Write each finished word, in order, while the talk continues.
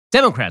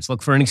Democrats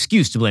look for an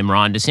excuse to blame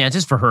Ron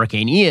DeSantis for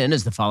Hurricane Ian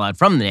as the fallout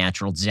from the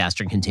natural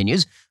disaster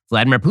continues.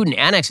 Vladimir Putin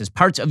annexes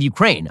parts of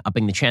Ukraine,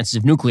 upping the chances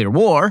of nuclear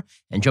war,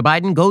 and Joe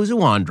Biden goes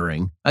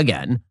a-wandering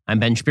again. I'm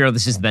Ben Shapiro.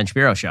 This is The Ben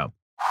Shapiro Show.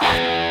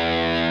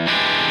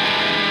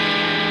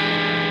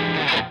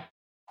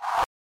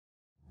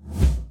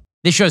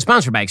 This show is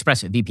sponsored by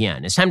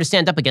ExpressVPN. It's time to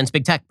stand up against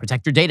big tech.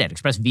 Protect your data at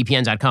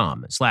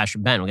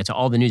expressvpn.com/Ben. We'll get to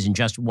all the news in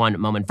just one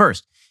moment.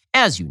 First,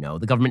 as you know,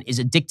 the government is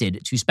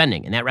addicted to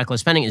spending, and that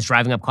reckless spending is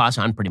driving up costs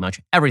on pretty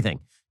much everything.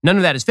 None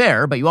of that is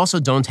fair, but you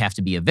also don't have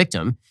to be a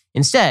victim.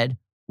 Instead,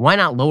 why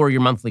not lower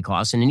your monthly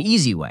costs in an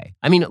easy way?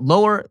 I mean,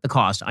 lower the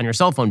cost on your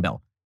cell phone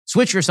bill.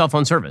 Switch your cell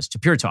phone service to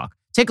Pure Talk.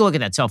 Take a look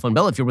at that cell phone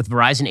bill. If you're with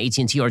Verizon,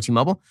 AT&T, or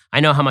T-Mobile, I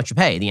know how much you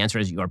pay. The answer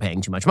is you are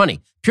paying too much money.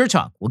 Pure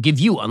Talk will give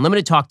you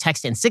unlimited talk,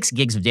 text, and 6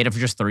 gigs of data for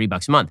just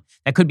 $30 a month.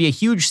 That could be a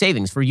huge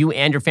savings for you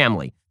and your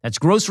family. That's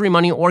grocery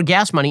money or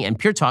gas money, and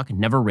Pure Talk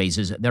never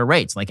raises their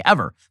rates, like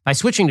ever. By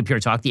switching to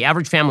Pure Talk, the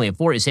average family of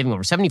 4 is saving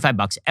over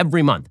 $75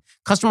 every month.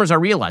 Customers are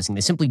realizing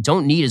they simply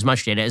don't need as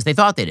much data as they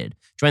thought they did.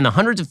 Join the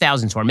hundreds of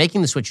thousands who are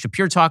making the switch to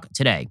Pure Talk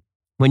today.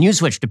 When you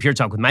switch to Pure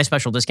Talk with my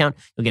special discount,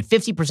 you'll get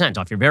 50%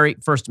 off your very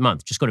first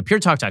month. Just go to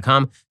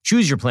puretalk.com,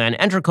 choose your plan,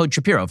 enter code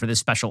Shapiro for this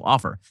special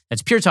offer.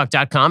 That's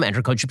puretalk.com,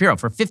 enter code Shapiro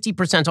for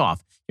 50%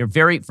 off your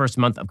very first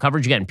month of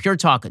coverage. Again,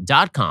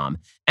 puretalk.com,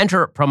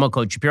 enter promo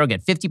code Shapiro,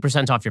 get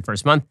 50% off your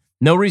first month.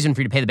 No reason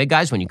for you to pay the big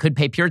guys when you could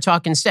pay Pure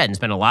Talk instead and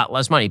spend a lot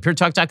less money.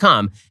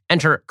 puretalk.com,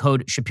 enter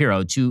code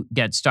Shapiro to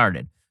get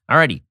started.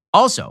 Alrighty.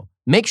 Also,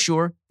 make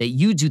sure that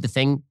you do the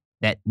thing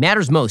that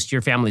matters most to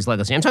your family's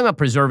legacy. I'm talking about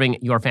preserving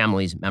your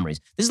family's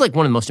memories. This is like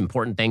one of the most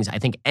important things I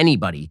think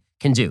anybody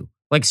can do.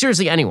 Like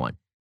seriously, anyone.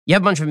 You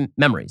have a bunch of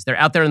memories. They're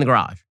out there in the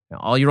garage. You know,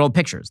 all your old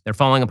pictures, they're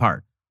falling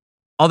apart.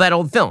 All that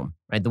old film,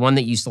 right? The one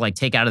that you used to like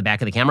take out of the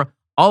back of the camera,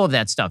 all of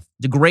that stuff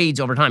degrades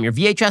over time. Your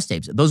VHS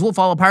tapes, those will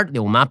fall apart. They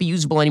will not be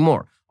usable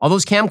anymore. All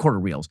those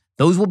camcorder reels,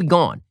 those will be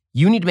gone.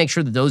 You need to make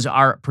sure that those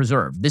are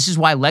preserved. This is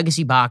why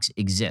Legacy Box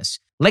exists.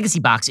 Legacy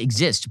Box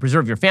exists to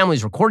preserve your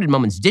family's recorded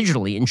moments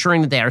digitally,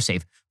 ensuring that they are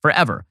safe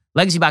forever.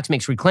 Legacy Box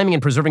makes reclaiming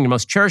and preserving your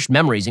most cherished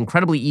memories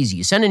incredibly easy.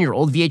 You send in your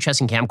old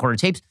VHS and camcorder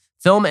tapes,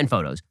 film, and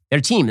photos.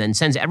 Their team then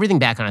sends everything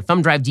back on a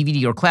thumb drive,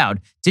 DVD, or cloud,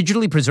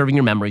 digitally preserving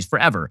your memories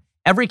forever.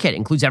 Every kit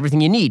includes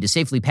everything you need to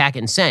safely pack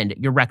and send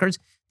your records.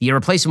 The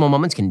irreplaceable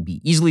moments can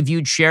be easily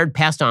viewed, shared,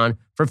 passed on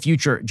for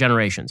future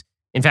generations.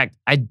 In fact,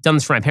 I've done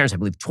this for my parents, I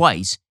believe,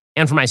 twice,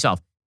 and for myself.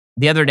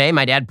 The other day,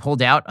 my dad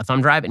pulled out a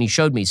thumb drive and he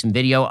showed me some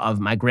video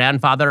of my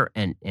grandfather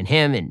and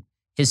him and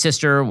his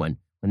sister when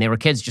they were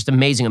kids. Just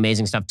amazing,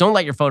 amazing stuff. Don't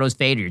let your photos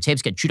fade or your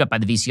tapes get chewed up by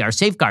the VCR.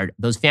 Safeguard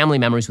those family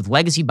memories with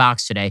Legacy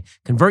Box today.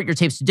 Convert your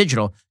tapes to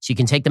digital so you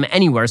can take them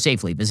anywhere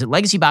safely. Visit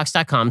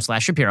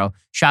legacybox.com/Shapiro.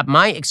 Shop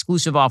my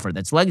exclusive offer.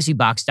 That's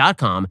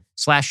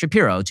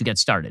legacybox.com/Shapiro to get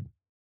started.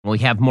 We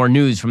have more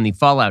news from the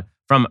fallout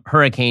from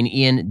Hurricane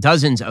Ian.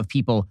 Dozens of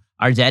people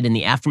are dead in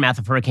the aftermath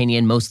of Hurricane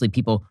Ian, mostly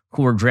people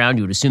who were drowned.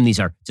 You would assume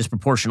these are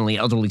disproportionately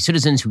elderly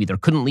citizens who either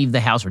couldn't leave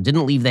the house or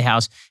didn't leave the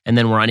house and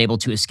then were unable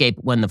to escape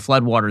when the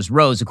floodwaters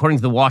rose. According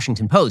to the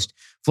Washington Post,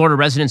 Florida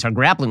residents are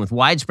grappling with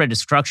widespread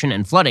destruction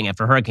and flooding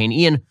after Hurricane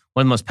Ian,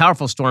 one of the most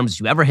powerful storms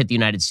to ever hit the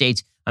United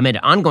States, amid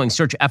ongoing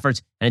search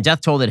efforts and a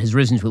death toll that has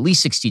risen to at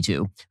least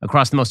 62.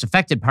 Across the most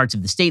affected parts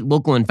of the state,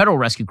 local and federal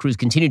rescue crews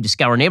continued to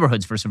scour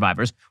neighborhoods for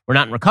survivors. We're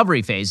not in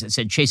recovery phase,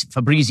 said Chase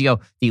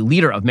Fabrizio, the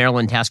leader of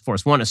Maryland Task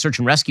Force 1, a search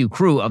and rescue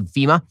crew of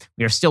FEMA.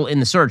 We are still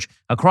in the search.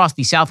 Across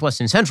the southwest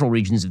and central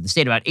regions of the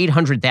state, about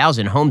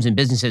 800,000 homes and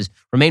businesses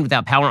remained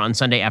without power on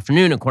Sunday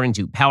afternoon, according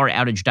to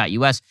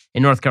poweroutage.us.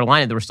 In North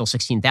Carolina, there were still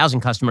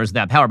 16,000 customers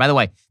without power. By the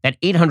way, that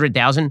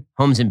 800,000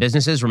 homes and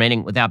businesses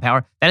remaining without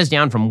power, that is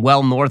down from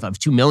well north of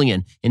 2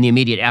 million in the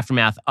immediate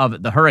aftermath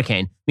of the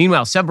hurricane.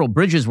 Meanwhile, several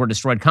bridges were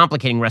destroyed,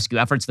 complicating rescue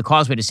efforts. The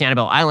causeway to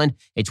Sanibel Island,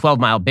 a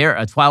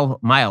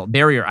 12-mile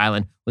barrier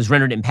island, was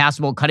rendered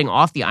impassable, cutting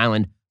off the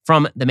island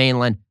from the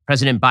mainland.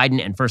 President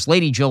Biden and First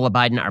Lady Jill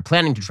Biden are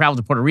planning to travel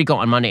to Puerto Rico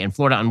on Monday and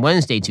Florida on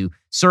Wednesday to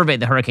survey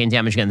the hurricane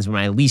damage. Again, this is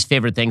one of my least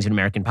favorite things in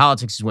American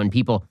politics, is when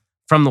people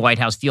from the White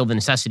House feel the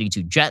necessity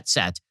to jet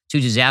set to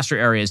disaster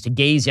areas to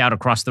gaze out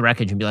across the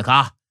wreckage and be like,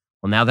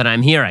 well, now that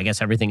I'm here, I guess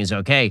everything is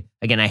okay.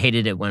 Again, I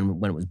hated it when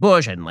it was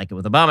Bush. I didn't like it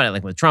with Obama. I didn't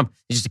like it with Trump.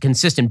 It's just a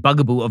consistent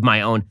bugaboo of my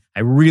own.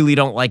 I really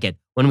don't like it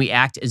when we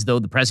act as though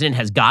the president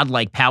has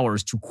godlike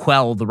powers to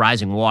quell the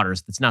rising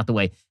waters. That's not the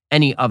way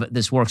any of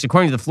this works.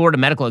 According to the Florida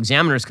Medical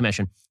Examiners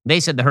Commission,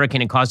 they said the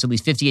hurricane had caused at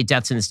least 58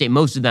 deaths in the state,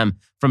 most of them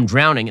from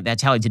drowning. That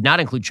tally did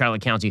not include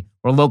Charlotte County,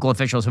 where local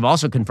officials have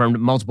also confirmed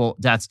multiple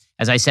deaths.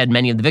 As I said,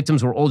 many of the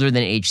victims were older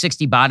than age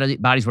 60.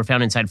 Bodies were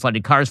found inside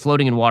flooded cars,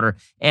 floating in water,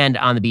 and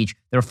on the beach.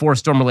 There were 4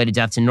 storm-related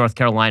deaths in North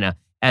Carolina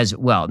as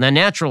well. Now,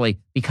 naturally,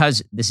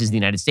 because this is the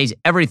United States,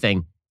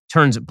 everything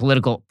turns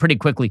political pretty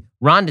quickly.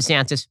 Ron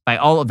DeSantis, by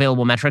all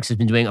available metrics, has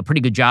been doing a pretty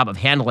good job of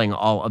handling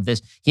all of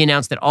this. He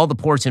announced that all the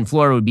ports in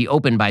Florida would be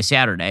open by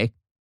Saturday.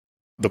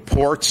 The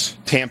ports,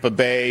 Tampa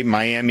Bay,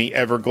 Miami,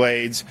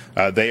 Everglades,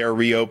 they are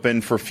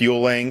reopened for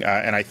fueling.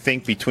 And I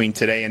think between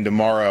today and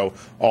tomorrow,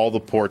 all the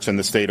ports in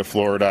the state of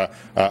Florida,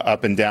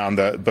 up and down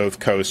both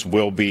coasts,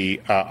 will be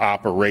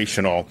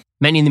operational.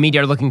 Many in the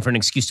media are looking for an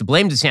excuse to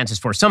blame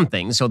DeSantis for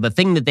something. So the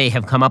thing that they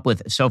have come up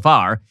with so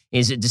far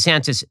is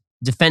DeSantis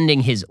defending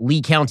his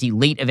Lee County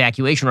late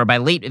evacuation, or by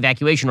late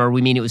evacuation, or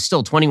we mean it was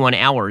still 21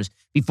 hours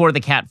before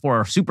the Cat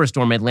 4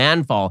 superstorm made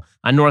landfall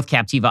on North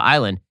Captiva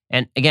Island.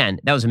 And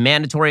again, that was a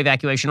mandatory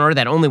evacuation order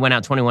that only went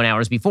out 21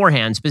 hours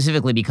beforehand,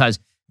 specifically because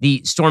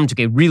the storm took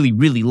a really,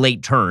 really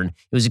late turn.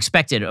 It was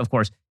expected, of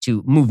course,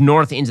 to move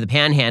north into the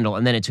Panhandle,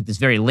 and then it took this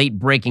very late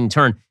breaking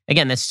turn.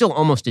 Again, that's still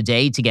almost a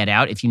day to get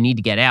out if you need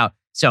to get out.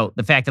 So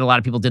the fact that a lot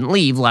of people didn't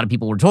leave, a lot of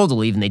people were told to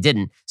leave and they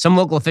didn't. Some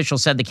local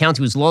officials said the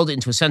county was lulled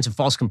into a sense of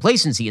false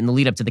complacency in the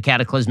lead up to the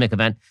cataclysmic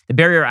event. The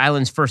Barrier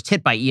Islands first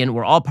hit by Ian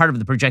were all part of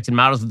the projected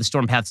models of the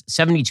storm path's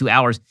 72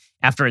 hours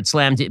before it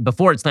slammed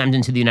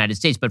into the United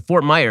States. But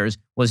Fort Myers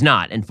was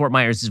not. And Fort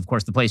Myers is, of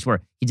course, the place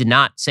where he did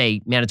not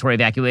say mandatory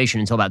evacuation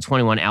until about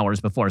 21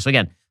 hours before. So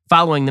again,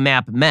 following the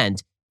map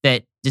meant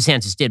that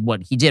DeSantis did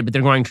what he did, but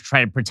they're going to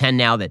try to pretend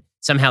now that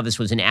somehow this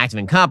was an act of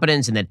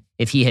incompetence, and that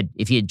if he had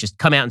just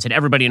come out and said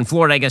everybody in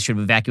Florida, I guess, should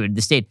have evacuated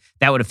the state,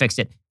 that would have fixed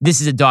it. This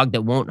is a dog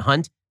that won't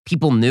hunt.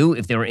 People knew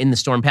if they were in the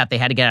storm path, they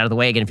had to get out of the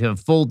way. Again, if you have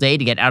a full day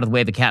to get out of the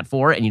way of a Cat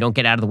 4 and you don't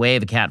get out of the way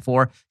of a Cat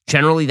 4,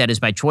 generally that is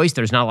by choice.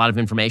 There's not a lot of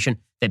information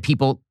that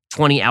people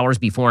 20 hours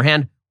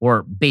beforehand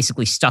were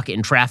basically stuck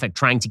in traffic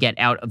trying to get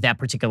out of that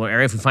particular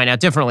area. If we find out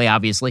differently,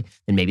 obviously,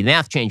 then maybe the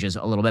math changes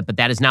a little bit, but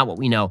that is not what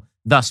we know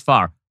thus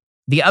far.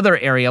 The other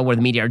area where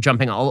the media are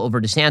jumping all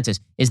over DeSantis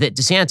is that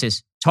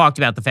DeSantis talked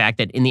about the fact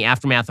that in the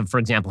aftermath of, for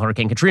example,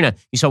 Hurricane Katrina,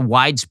 you saw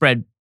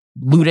widespread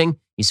looting.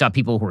 You saw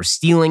people who were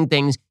stealing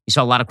things. You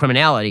saw a lot of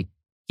criminality.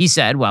 He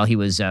said while he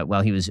was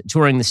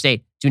touring the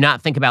state, do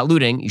not think about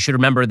looting. You should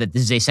remember that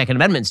this is a Second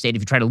Amendment state.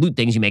 If you try to loot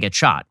things, you may get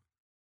shot.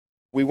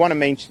 We want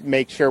to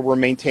make sure we're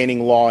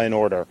maintaining law and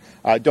order.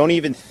 Don't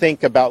even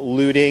think about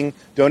looting.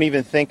 Don't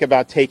even think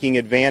about taking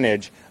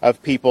advantage of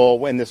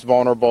people in this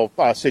vulnerable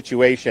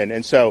situation.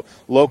 And so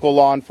local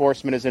law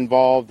enforcement is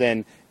involved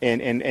in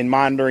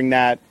monitoring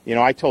that. You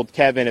know, I told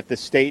Kevin if the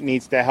state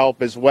needs to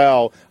help as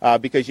well,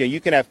 because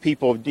you can have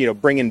people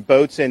bringing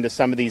boats into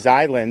some of these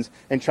islands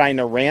and trying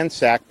to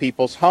ransack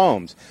people's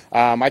homes.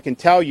 I can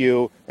tell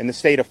you in the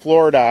state of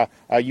Florida,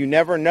 you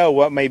never know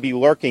what may be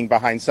lurking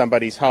behind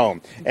somebody's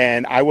home,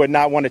 and I would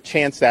not want to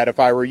chance that if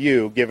I were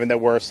you, given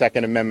that we're a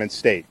Second Amendment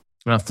state.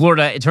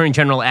 Florida Attorney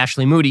General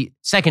Ashley Moody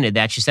seconded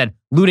that. She said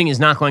looting is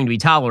not going to be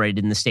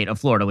tolerated in the state of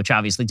Florida, which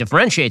obviously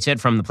differentiates it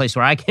from the place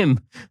where I came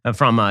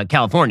from,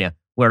 California,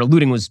 where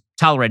looting was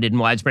tolerated in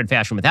widespread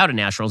fashion without a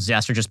natural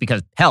disaster just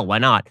because, hell, why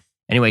not?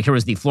 Anyway, here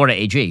was the Florida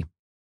AG.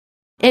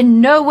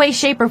 In no way,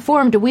 shape, or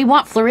form do we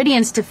want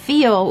Floridians to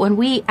feel when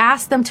we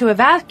ask them to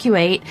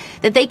evacuate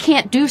that they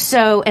can't do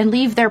so and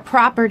leave their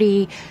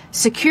property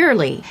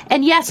securely.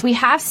 And yes, we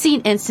have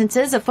seen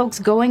instances of folks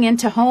going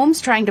into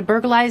homes trying to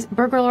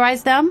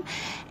burglarize them,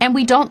 and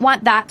we don't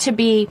want that to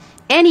be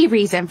any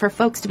reason for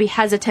folks to be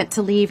hesitant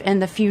to leave in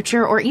the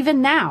future or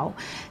even now.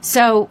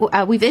 So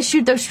we've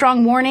issued those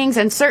strong warnings,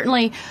 and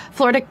certainly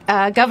Florida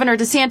Governor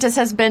DeSantis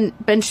has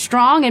been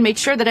strong and made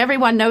sure that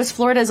everyone knows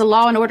Florida is a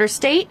law and order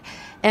state,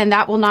 and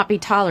that will not be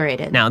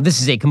tolerated. Now, this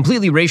is a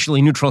completely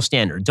racially neutral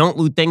standard. Don't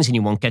loot things and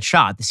you won't get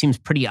shot. This seems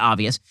pretty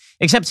obvious,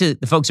 except to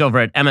the folks over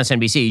at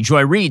MSNBC.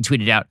 Joy Reid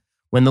tweeted out,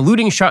 when the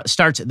looting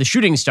starts, the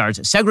shooting starts.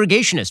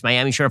 Segregationist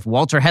Miami Sheriff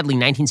Walter Headley,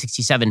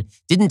 1967,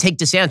 didn't take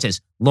DeSantis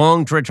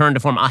long to return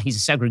to form. He's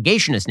a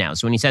segregationist now.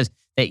 So when he says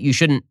that you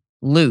shouldn't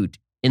loot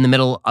in the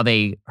middle of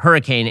a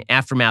hurricane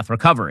aftermath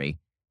recovery,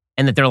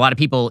 and that there are a lot of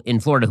people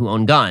in Florida who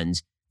own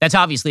guns, that's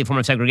obviously a form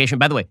of segregation.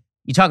 By the way,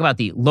 you talk about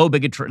the low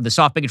bigotry, the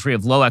soft bigotry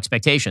of low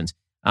expectations.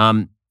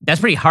 That's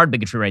pretty hard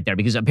bigotry right there,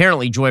 because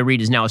apparently Joy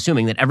Reid is now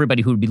assuming that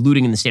everybody who would be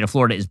looting in the state of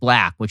Florida is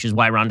black, which is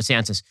why Ron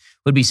DeSantis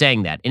would be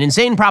saying that. An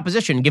insane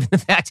proposition, given the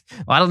fact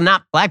a lot of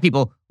not black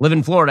people live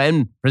in Florida,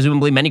 and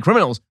presumably many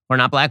criminals who are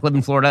not black live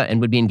in Florida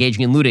and would be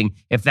engaging in looting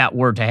if that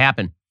were to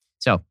happen.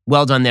 So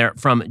well done there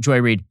from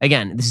Joy Reid.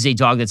 Again, this is a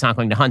dog that's not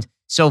going to hunt.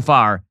 So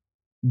far,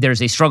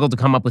 there's a struggle to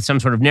come up with some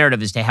sort of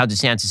narrative as to how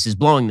DeSantis is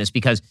blowing this,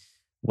 because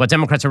what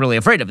Democrats are really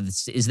afraid of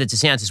is that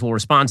DeSantis will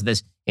respond to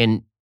this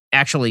in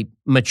actually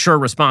mature,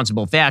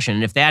 responsible fashion.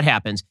 And if that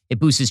happens, it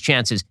boosts his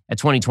chances at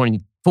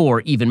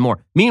 2024 even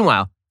more.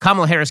 Meanwhile,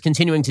 Kamala Harris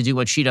continuing to do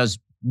what she does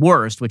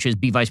worst, which is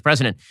be vice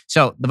president.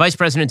 So the vice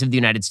president of the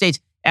United States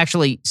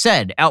actually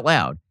said out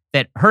loud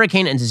that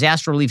hurricane and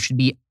disaster relief should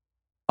be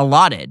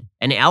allotted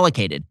and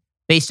allocated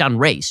based on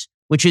race,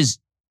 which is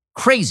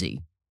crazy.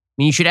 I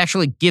mean, you should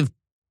actually give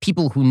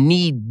people who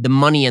need the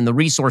money and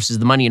resources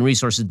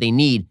they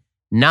need,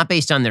 not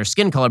based on their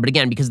skin color, but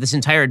again, because this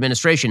entire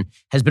administration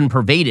has been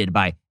pervaded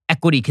by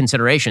equity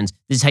considerations.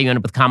 This is how you end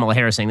up with Kamala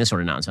Harris saying this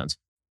sort of nonsense.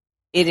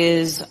 It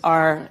is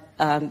our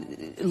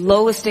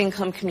lowest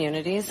income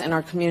communities and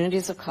our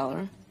communities of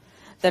color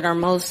that are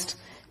most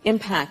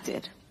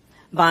impacted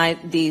by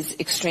these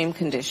extreme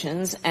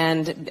conditions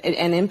and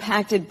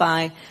impacted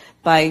by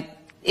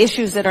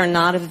issues that are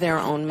not of their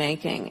own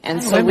making.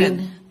 And so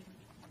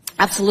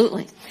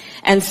absolutely.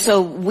 And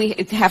so we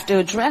have to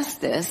address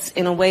this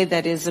in a way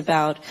that is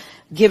about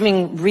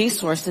giving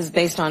resources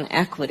based on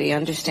equity,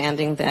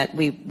 understanding that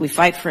we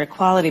fight for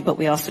equality, but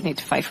we also need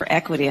to fight for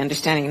equity,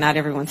 understanding not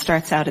everyone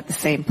starts out at the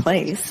same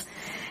place.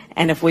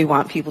 And if we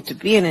want people to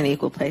be in an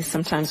equal place,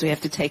 sometimes we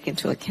have to take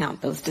into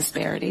account those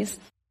disparities.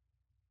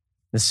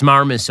 The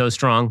smarm is so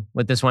strong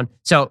with this one.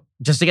 So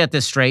just to get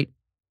this straight,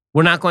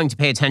 we're not going to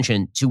pay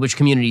attention to which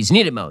communities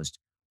need it most.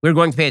 We're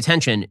going to pay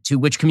attention to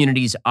which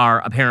communities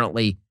are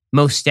apparently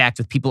most stacked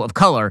with people of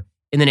color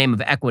in the name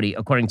of equity,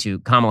 according to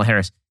Kamala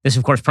Harris. This,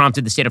 of course,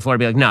 prompted the state of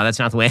Florida to be like, no, that's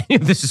not the way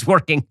this is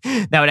working.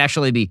 That would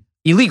actually be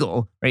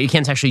illegal, right? You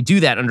can't actually do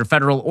that under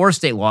federal or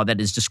state law. That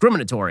is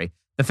discriminatory.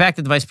 The fact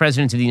that the vice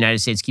president of the United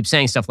States keeps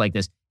saying stuff like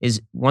this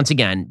is, once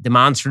again,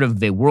 demonstrative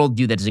of a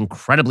worldview that is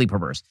incredibly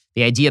perverse.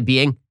 The idea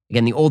being,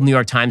 again, the old New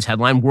York Times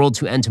headline, world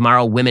to end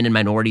tomorrow, women and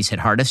minorities hit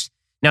hardest.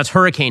 Now it's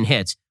hurricane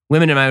hits,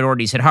 women and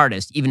minorities hit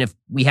hardest, even if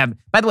we have,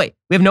 by the way,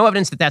 we have no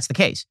evidence that that's the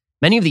case.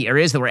 Many of the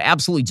areas that were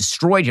absolutely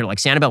destroyed here, like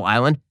Sanibel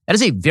Island, that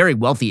is a very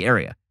wealthy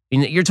area. I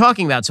mean, you're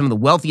talking about some of the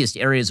wealthiest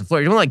areas of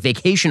Florida. You're like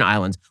vacation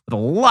islands with a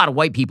lot of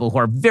white people who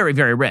are very,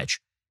 very rich.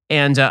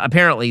 And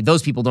apparently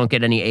those people don't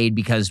get any aid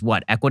because,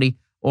 what, equity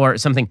or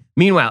something.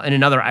 Meanwhile, in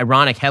another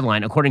ironic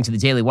headline, according to the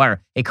Daily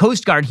Wire, a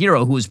Coast Guard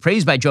hero who was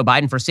praised by Joe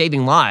Biden for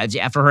saving lives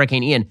after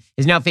Hurricane Ian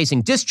is now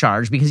facing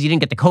discharge because he didn't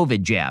get the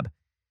COVID jab.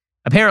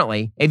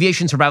 Apparently,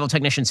 aviation survival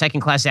technician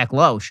second class Zach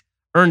Loesch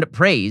earned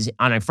praise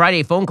on a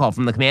Friday phone call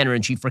from the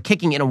commander-in-chief for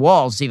kicking in a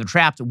wall to save a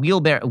trapped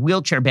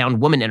wheelchair-bound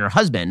woman and her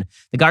husband.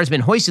 The guardsman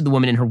hoisted the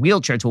woman in her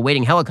wheelchair to a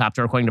waiting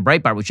helicopter, according to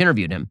Breitbart, which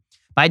interviewed him.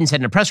 Biden said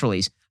in a press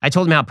release, "I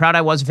told him how proud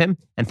I was of him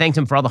and thanked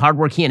him for all the hard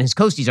work he and his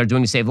coasties are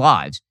doing to save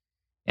lives."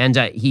 And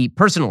he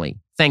personally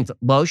thanked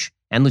Loesch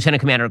and Lieutenant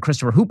Commander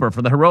Christopher Hooper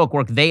for the heroic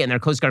work they and their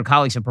Coast Guard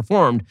colleagues have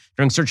performed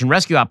during search and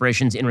rescue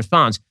operations in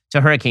response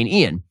to Hurricane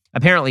Ian.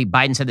 Apparently,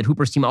 Biden said that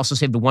Hooper's team also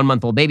saved a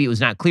 1-month-old baby. It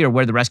was not clear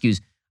where the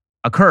rescues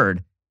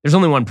occurred. There's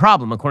only one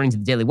problem, according to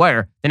the Daily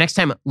Wire. The next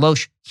time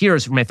Loesch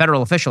hears from a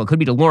federal official, it could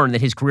be to learn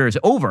that his career is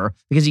over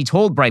because he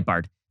told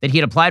Breitbart that he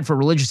had applied for a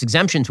religious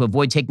exemption to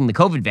avoid taking the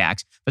COVID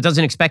vax, but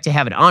doesn't expect to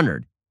have it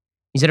honored.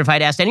 He said, if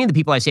I'd asked any of the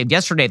people I saved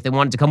yesterday if they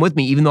wanted to come with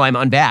me, even though I'm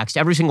unvaxxed,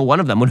 every single one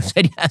of them would have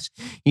said yes,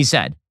 he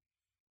said.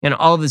 And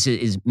all of this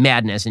is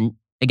madness and,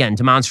 again,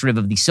 demonstrative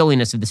of the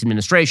silliness of this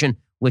administration,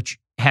 which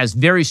has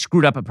very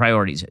screwed up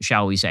priorities,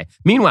 shall we say.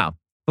 Meanwhile,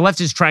 the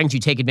left is trying to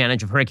take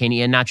advantage of Hurricane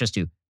Ian, not just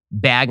to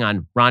bag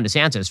on Ron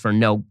DeSantis for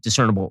no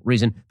discernible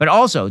reason, but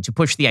also to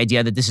push the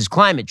idea that this is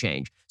climate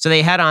change. So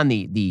they had on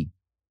the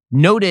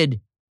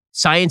noted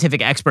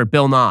scientific expert,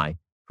 Bill Nye,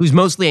 who's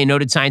mostly a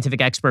noted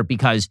scientific expert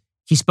because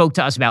he spoke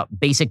to us about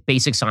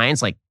basic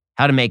science, like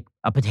how to make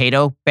a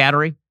potato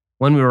battery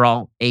when we were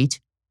all 8.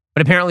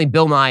 But apparently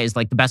Bill Nye is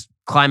like the best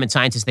climate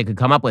scientist they could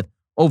come up with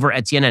over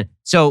at CNN.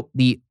 So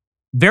the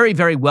very,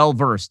 very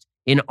well-versed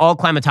in all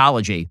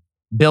climatology,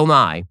 Bill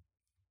Nye,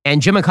 and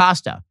Jim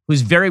Acosta,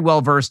 who's very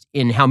well-versed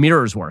in how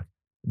mirrors work,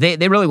 they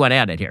really went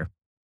at it here.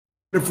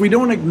 If we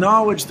don't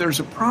acknowledge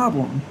there's a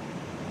problem,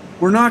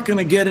 we're not going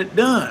to get it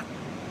done.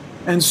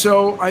 And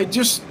so I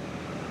just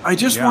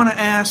want to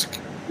ask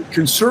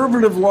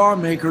conservative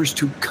lawmakers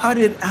to cut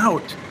it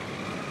out.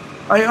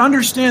 I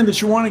understand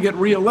that you want to get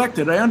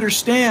reelected. I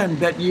understand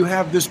that you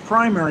have this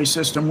primary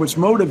system which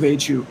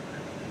motivates you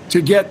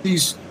to get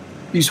these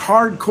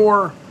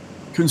hardcore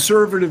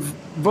conservative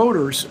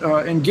voters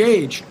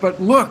engaged.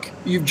 But look,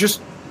 you've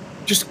just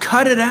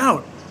cut it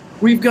out.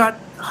 We've got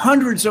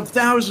hundreds of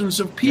thousands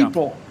of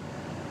people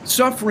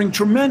suffering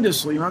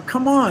tremendously. Now,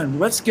 come on,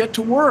 let's get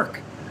to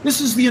work. This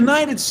is the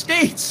United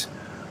States.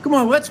 Come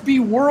on, let's be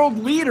world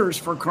leaders,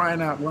 for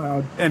crying out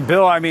loud. And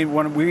Bill, I mean,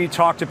 when we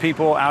talk to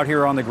people out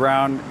here on the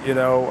ground, you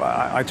know,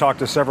 I talked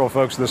to several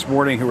folks this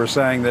morning who were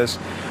saying this,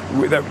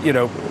 that, you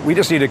know, we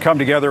just need to come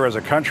together as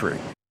a country.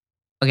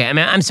 Okay, I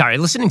mean, I'm sorry,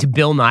 listening to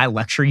Bill Nye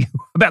lecture you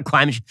about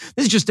climate change,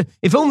 this is just,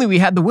 if only we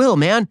had the will,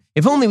 man.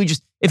 If only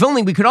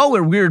we could all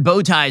wear weird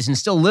bow ties and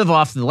still live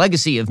off the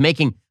legacy of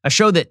making a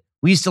show that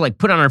we used to like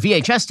put on our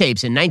VHS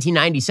tapes in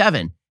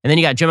 1997. And then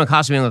you got Jim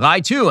Acosta being like, I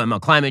too am a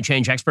climate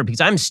change expert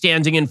because I'm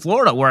standing in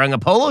Florida wearing a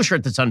polo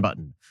shirt that's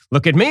unbuttoned.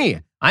 Look at me.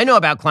 I know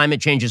about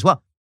climate change as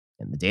well.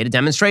 And the data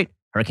demonstrate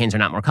hurricanes are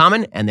not more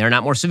common and they're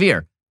not more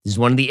severe. This is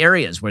one of the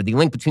areas where the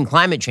link between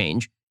climate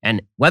change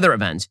and weather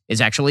events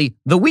is actually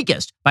the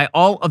weakest by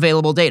all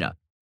available data.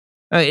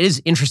 It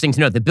is interesting to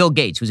note that Bill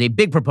Gates, who's a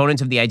big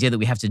proponent of the idea that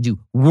we have to do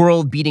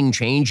world-beating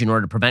change in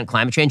order to prevent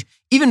climate change,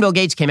 even Bill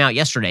Gates came out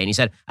yesterday and he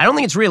said, I don't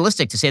think it's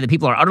realistic to say that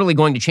people are utterly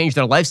going to change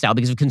their lifestyle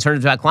because of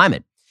concerns about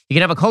climate. You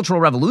can have a cultural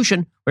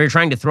revolution where you're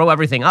trying to throw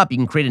everything up. You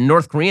can create a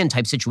North Korean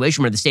type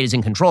situation where the state is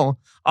in control.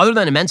 Other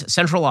than immense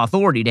central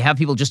authority to have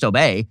people just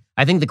obey,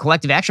 I think the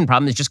collective action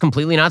problem is just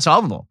completely not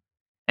solvable.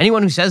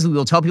 Anyone who says that we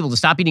will tell people to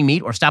stop eating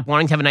meat or stop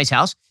wanting to have a nice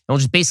house and will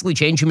just basically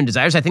change human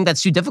desires, I think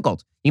that's too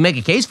difficult. You can make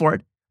a case for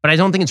it, but I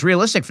don't think it's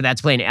realistic for that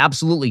to play an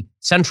absolutely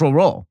central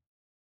role.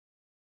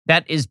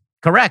 That is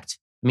correct.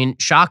 I mean,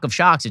 shock of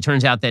shocks. It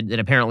turns out that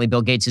apparently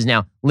Bill Gates is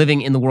now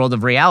living in the world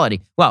of reality.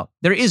 Well,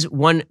 there is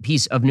one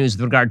piece of news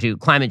with regard to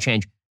climate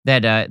change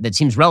that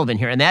seems relevant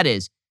here, and that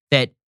is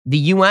that the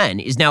UN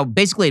is now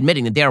basically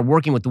admitting that they are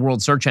working with the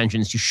world search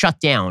engines to shut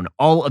down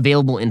all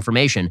available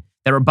information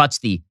that rebuts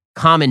the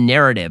common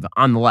narrative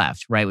on the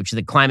left, right? Which is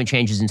that climate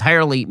change is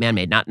entirely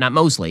man-made, not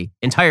mostly,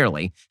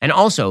 entirely. And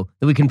also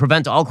that we can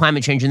prevent all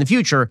climate change in the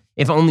future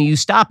if only you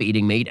stop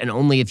eating meat and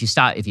only if you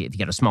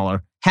get a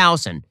smaller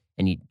house and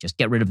you just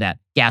get rid of that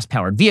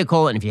gas-powered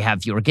vehicle and if you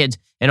have fewer kids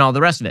and all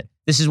the rest of it.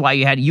 This is why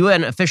you had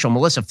UN official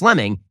Melissa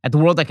Fleming at the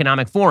World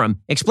Economic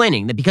Forum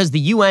explaining that because the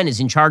UN is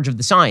in charge of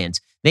the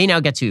science, they now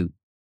get to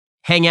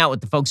hang out with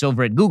the folks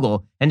over at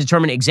Google and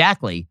determine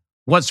exactly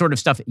what sort of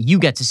stuff you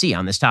get to see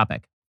on this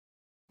topic.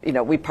 You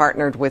know, we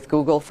partnered with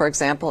Google, for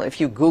example.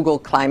 If you Google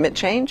climate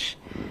change,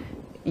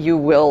 you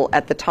will,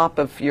 at the top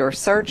of your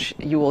search,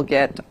 you will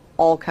get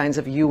all kinds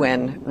of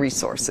UN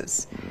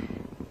resources.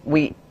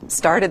 We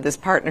started this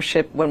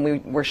partnership when we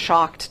were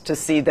shocked to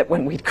see that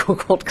when we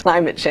Googled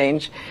climate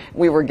change,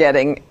 we were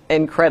getting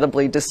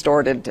incredibly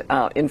distorted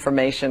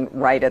information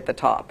right at the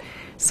top.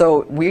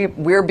 So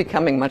we're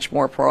becoming much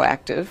more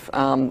proactive.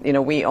 You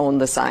know, we own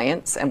the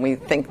science, and we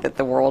think that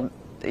the world,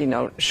 you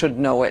know, should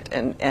know it,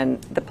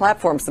 and the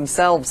platforms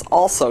themselves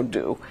also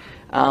do.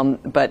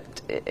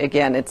 But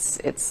again,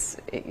 it's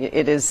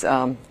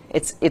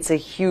a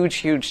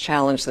huge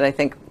challenge that I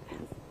think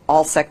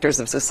all sectors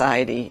of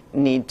society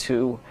need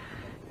to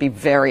be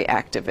very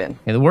active in.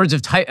 Yeah, the words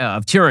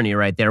of tyranny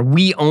right there.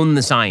 We own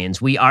the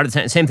science. We are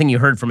the same thing you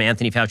heard from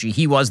Anthony Fauci.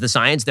 He was the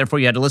science, therefore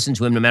you had to listen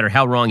to him no matter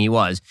how wrong he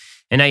was.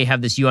 And now you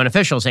have this UN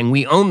official saying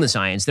we own the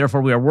science,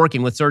 therefore we are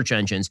working with search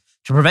engines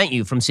to prevent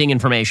you from seeing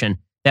information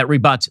that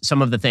rebuts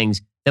some of the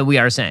things that we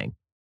are saying.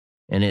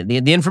 And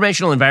the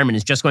informational environment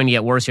is just going to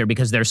get worse here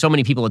because there are so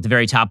many people at the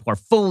very top who are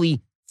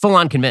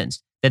full-on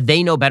convinced that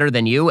they know better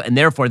than you, and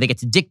therefore they get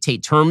to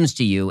dictate terms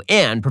to you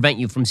and prevent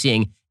you from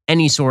seeing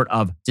any sort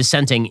of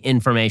dissenting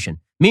information.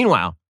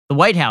 Meanwhile, the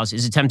White House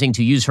is attempting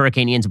to use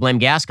Hurricane Ian to blame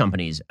gas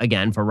companies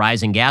again for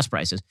rising gas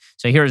prices.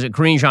 So here's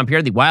Karine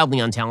Jean-Pierre, the wildly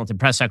untalented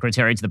press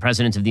secretary to the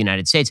President of the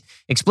United States,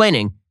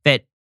 explaining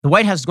that the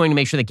White House is going to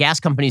make sure that gas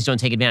companies don't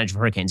take advantage of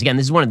hurricanes. Again,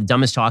 this is one of the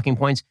dumbest talking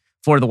points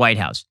for the White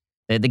House.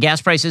 The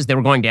gas prices, they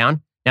were going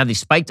down. Now they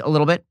spiked a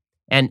little bit.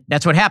 And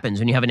that's what happens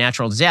when you have a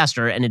natural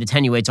disaster and it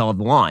attenuates all of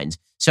the lines.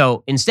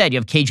 So instead, you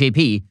have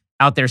KJP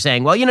out there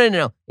saying, well,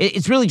 no.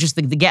 It's really just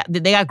they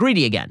got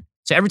greedy again.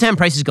 So every time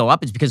prices go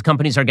up, it's because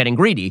companies are getting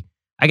greedy.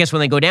 I guess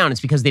when they go down,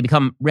 it's because they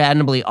become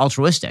randomly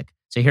altruistic.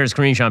 So here's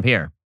Karine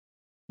Jean-Pierre.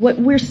 What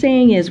we're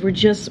saying is we're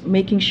just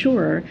making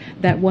sure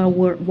that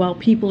while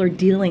people are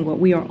dealing, what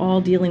we are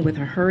all dealing with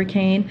a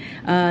hurricane,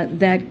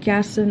 that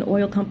gas and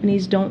oil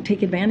companies don't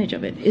take advantage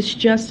of it. It's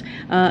just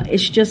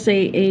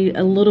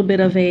a little bit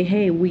of a,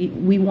 hey,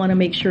 we want to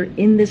make sure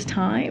in this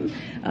time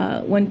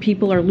when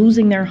people are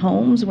losing their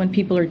homes, when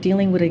people are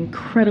dealing with an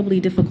incredibly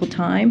difficult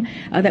time,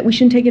 that we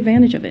shouldn't take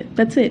advantage of it.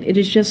 That's it. It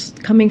is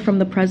just coming from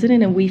the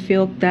president, and we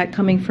feel that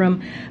coming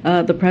from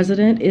the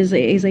president is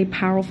a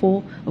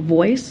powerful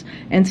voice.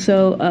 And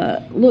so,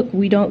 look,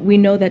 we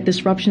know that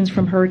disruptions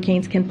from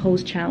hurricanes can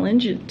pose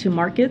challenge to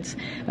markets,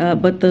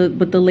 but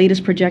the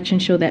latest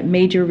projections show that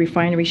major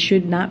refineries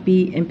should not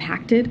be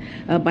impacted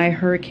by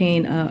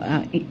Hurricane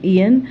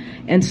Ian.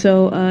 And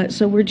so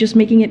we're just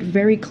making it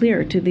very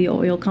clear to the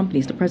oil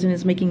companies. The president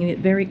is making it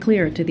very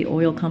clear to the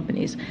oil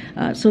companies.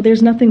 So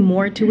there's nothing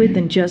more to it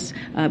than just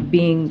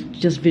being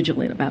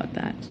vigilant about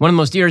that. One of the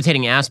most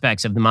irritating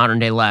aspects of the modern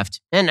day left,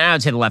 and I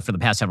would say the left for the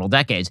past several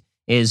decades,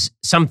 is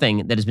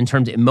something that has been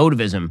termed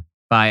emotivism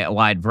by a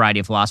wide variety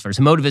of philosophers.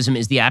 Emotivism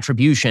is the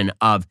attribution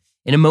of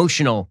an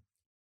emotional,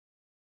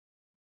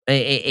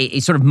 a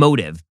sort of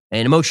motive,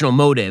 an emotional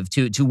motive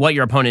to what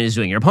your opponent is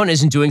doing. Your opponent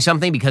isn't doing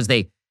something because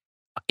they,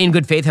 in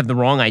good faith, have the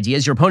wrong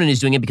ideas. Your opponent is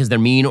doing it because they're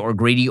mean or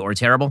greedy or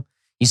terrible.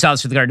 You saw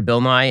this with regard to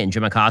Bill Nye and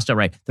Jim Acosta,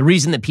 right? The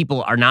reason that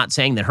people are not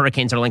saying that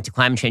hurricanes are linked to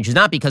climate change is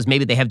not because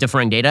maybe they have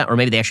differing data or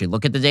maybe they actually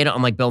look at the data,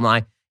 unlike Bill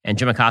Nye and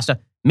Jim Acosta.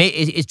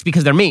 It's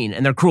because they're mean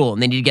and they're cruel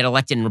and they need to get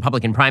elected in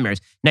Republican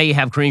primaries. Now you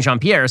have Karine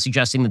Jean-Pierre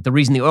suggesting that the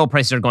reason the oil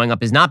prices are going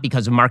up is not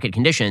because of market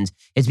conditions,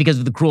 it's because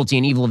of the cruelty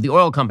and evil of the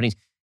oil companies.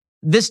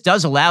 This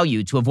does allow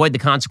you to avoid the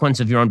consequence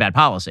of your own bad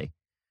policy.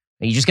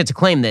 And you just get to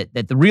claim that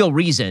the real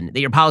reason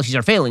that your policies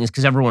are failing is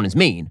because everyone is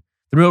mean.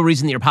 The real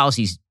reason that your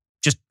policies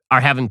just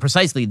are having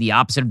precisely the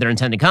opposite of their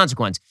intended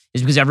consequence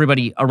is because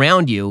everybody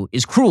around you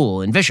is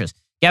cruel and vicious.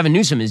 Gavin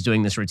Newsom is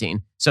doing this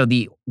routine. So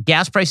the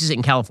gas prices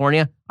in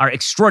California are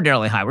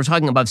extraordinarily high. We're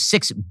talking above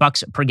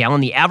 $6 per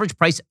gallon. The average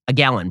price a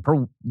gallon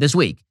per this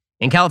week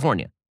in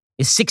California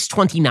is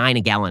 $6.29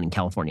 a gallon in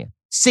California.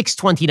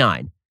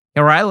 $6.29.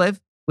 Now where I live,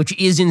 which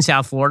is in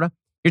South Florida,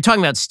 you're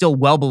talking about still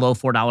well below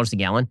 $4 a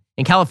gallon.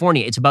 In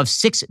California, it's above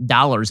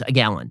 $6 a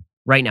gallon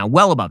right now,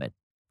 well above it.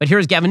 But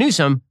here's Gavin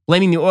Newsom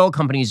blaming the oil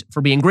companies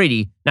for being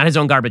greedy, not his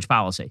own garbage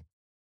policy.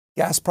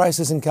 Gas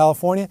prices in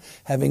California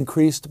have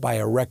increased by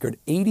a record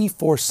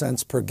 84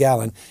 cents per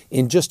gallon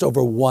in just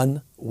over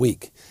 1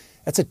 week.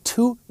 That's a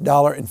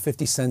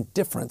 $2.50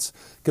 difference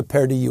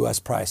compared to U.S.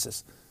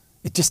 prices.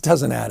 It just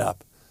doesn't add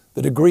up.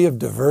 The degree of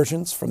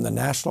diversions from the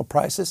national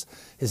prices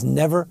has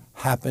never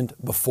happened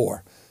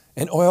before.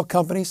 And oil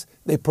companies,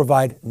 they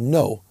provide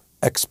no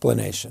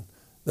explanation.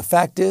 The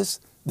fact is,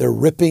 they're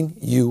ripping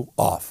you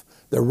off.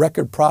 Their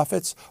record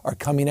profits are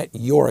coming at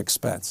your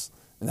expense.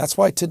 And that's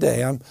why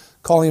today I'm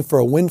calling for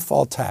a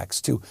windfall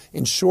tax to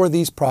ensure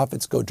these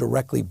profits go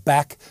directly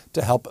back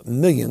to help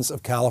millions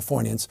of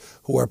Californians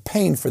who are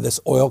paying for this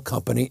oil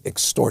company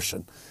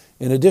extortion.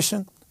 In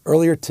addition,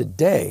 earlier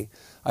today,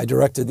 I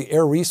directed the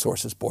Air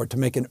Resources Board to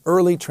make an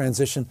early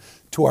transition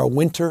to our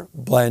winter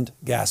blend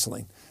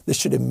gasoline. This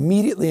should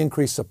immediately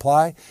increase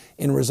supply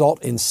and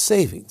result in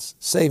savings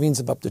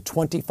of up to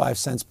 25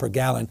 cents per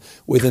gallon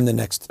within the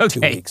next 2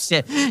 weeks.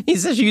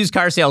 He's such a used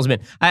car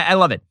salesman. I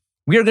love it.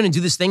 We are going to do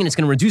this thing, and it's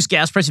going to reduce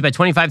gas prices by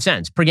 25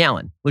 cents per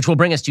gallon, which will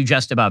bring us to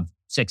just above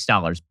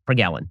 $6 per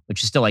gallon,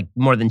 which is still like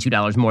more than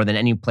 $2 more than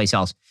any place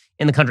else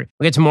in the country.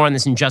 We'll get to more on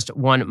this in just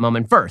one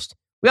moment. First,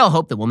 we all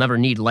hope that we'll never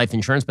need life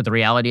insurance, but the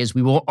reality is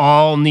we will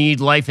all need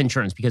life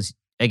insurance because,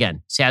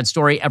 again, sad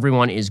story,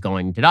 everyone is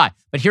going to die.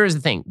 But here's the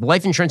thing. The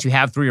life insurance you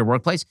have through your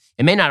workplace,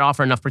 it may not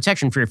offer enough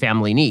protection for your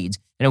family needs,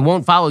 and it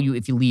won't follow you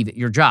if you leave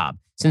your job.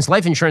 Since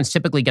life insurance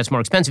typically gets more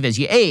expensive as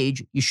you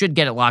age, you should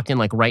get it locked in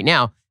like right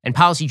now, and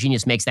Policy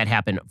Genius makes that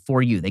happen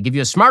for you. They give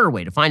you a smarter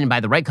way to find and buy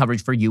the right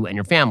coverage for you and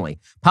your family.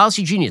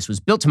 Policy Genius was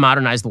built to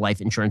modernize the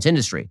life insurance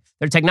industry.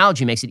 Their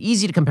technology makes it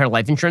easy to compare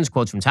life insurance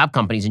quotes from top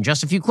companies in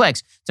just a few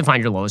clicks to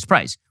find your lowest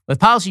price. With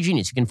Policy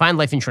Genius, you can find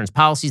life insurance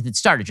policies that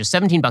start at just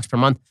 $17 per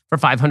month for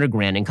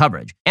 $500,000 in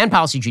coverage. And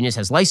Policy Genius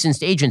has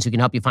licensed agents who can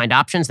help you find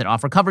options that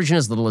offer coverage in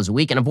as little as a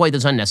week and avoid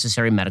those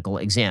unnecessary medical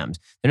exams.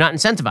 They're not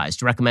incentivized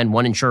to recommend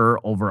one insurer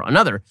over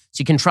another,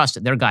 so you can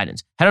trust their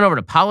guidance. Head on over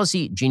to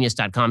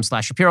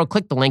policygenius.com/Shapiro.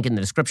 Click the link in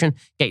the description.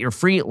 Get your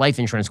free life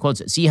insurance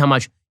quotes. See how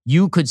much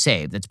you could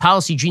save. That's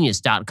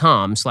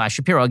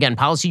policygenius.com/Shapiro. Again,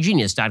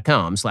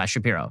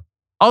 policygenius.com/Shapiro.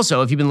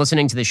 Also, if you've been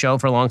listening to the show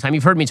for a long time,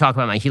 you've heard me talk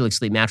about my Helix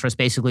Sleep mattress,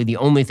 basically the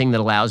only thing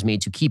that allows me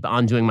to keep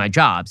on doing my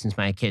job since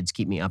my kids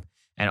keep me up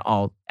at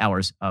all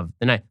hours of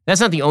the night. That's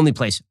not the only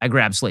place I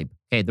grab sleep.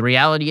 Okay, the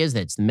reality is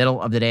that it's the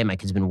middle of the day. My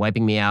kids have been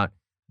wiping me out.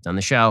 It's on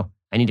the show.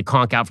 I need to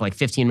conk out for like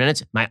 15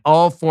 minutes. My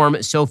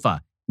Allform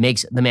sofa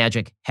makes the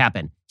magic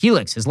happen.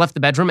 Helix has left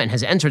the bedroom and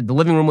has entered the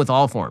living room with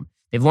Allform.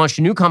 They've launched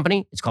a new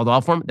company. It's called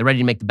Allform. They're ready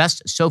to make the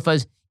best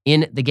sofas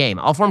in the game.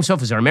 Allform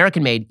sofas are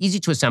American-made, easy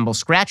to assemble,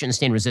 scratch and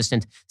stain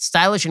resistant,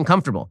 stylish and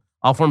comfortable.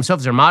 Allform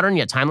sofas are modern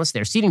yet timeless.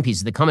 They're seating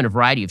pieces that come in a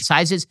variety of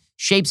sizes,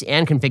 shapes,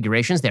 and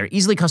configurations. They're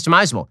easily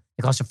customizable.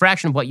 They cost a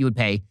fraction of what you would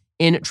pay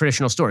in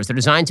traditional stores. They're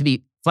designed to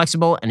be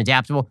flexible and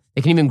adaptable.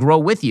 They can even grow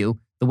with you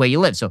the way you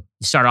live. So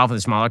you start off with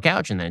a smaller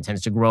couch, and then it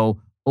tends to grow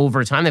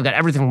over time. They've got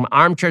everything from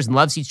armchairs and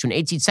love seats to an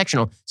 8-seat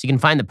sectional, so you can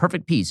find the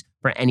perfect piece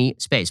for any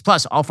space.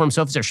 Plus, Allform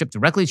sofas are shipped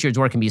directly to your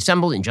door, can be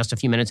assembled in just a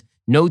few minutes.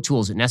 No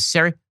tools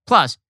necessary.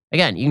 Plus,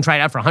 again, you can try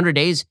it out for 100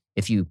 days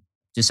if you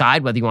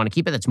decide whether you want to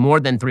keep it. That's more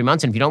than 3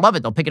 months. And if you don't love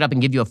it, they'll pick it up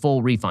and give you a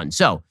full refund.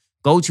 So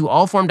go to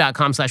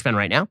allform.com/Ben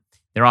right now.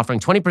 They're offering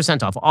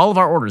 20% off all of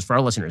our orders for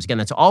our listeners. Again,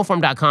 that's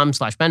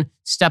allform.com/Ben.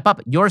 Step up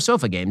your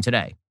sofa game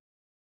today.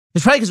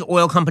 It's probably because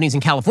oil companies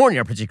in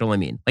California are particularly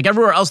mean. Like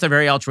everywhere else, they're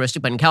very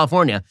altruistic, but in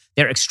California,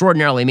 they're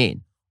extraordinarily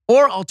mean.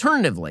 Or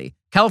alternatively,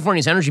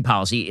 California's energy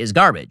policy is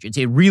garbage. It's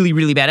a really,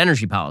 really bad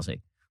energy policy.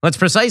 That's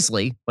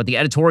precisely what the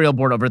editorial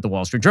board over at the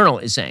Wall Street Journal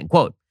is saying.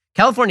 Quote,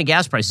 California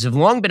gas prices have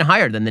long been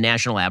higher than the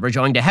national average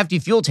owing to hefty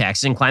fuel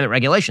taxes and climate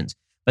regulations.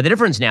 But the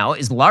difference now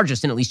is the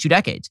largest in at least 2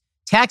 decades.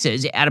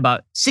 Taxes add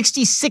about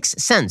 66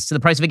 cents to the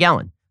price of a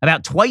gallon,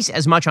 about twice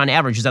as much on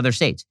average as other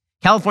states.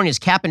 California's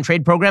cap and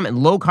trade program and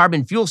low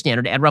carbon fuel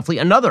standard add roughly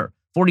another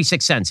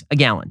 46 cents a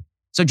gallon.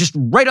 So just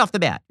right off the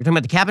bat, you're talking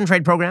about the cap and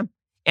trade program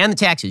and the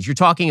taxes. You're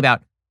talking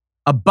about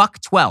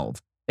 $1.12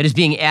 that is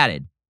being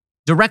added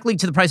directly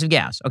to the price of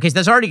gas. Okay, so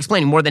that's already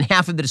explaining more than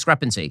half of the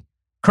discrepancy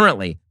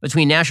currently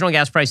between national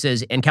gas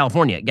prices and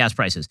California gas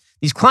prices.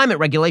 These climate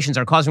regulations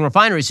are causing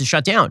refineries to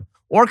shut down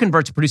or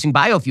convert to producing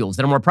biofuels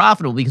that are more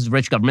profitable because of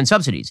rich government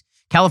subsidies.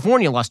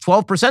 California lost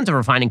 12% of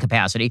refining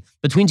capacity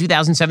between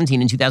 2017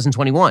 and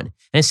 2021,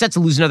 and is set to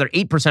lose another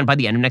 8% by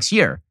the end of next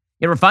year.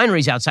 Yet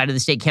refineries outside of the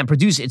state can't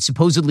produce its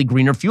supposedly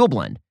greener fuel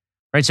blend.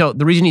 Right? So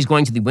the reason he's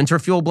going to the winter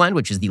fuel blend,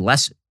 which is the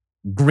less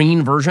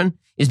green version,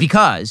 is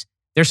because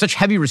there's such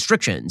heavy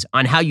restrictions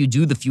on how you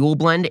do the fuel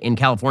blend in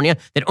California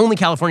that only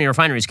California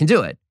refineries can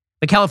do it.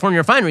 But California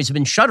refineries have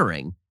been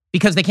shuttering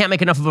because they can't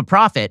make enough of a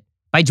profit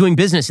by doing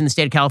business in the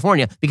state of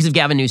California because of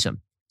Gavin Newsom.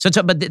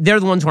 But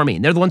they're the ones who are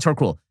mean. They're the ones who are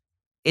cruel.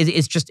 It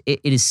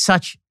is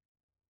such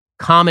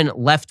common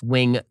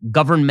left-wing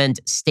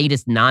government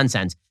statist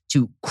nonsense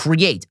to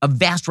create a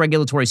vast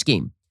regulatory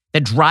scheme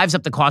that drives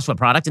up the cost of a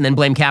product and then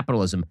blame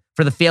capitalism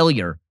for the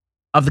failure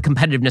of the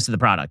competitiveness of the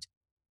product.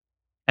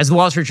 As the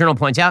Wall Street Journal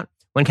points out,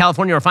 when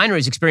California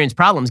refineries experience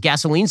problems,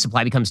 gasoline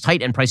supply becomes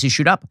tight and prices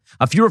shoot up.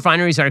 A few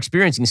refineries are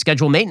experiencing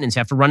scheduled maintenance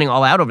after running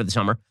all out over the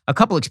summer. A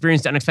couple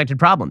experienced unexpected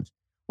problems.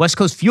 West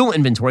Coast fuel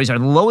inventories are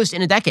the lowest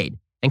in a decade,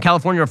 and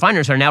California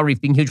refiners are now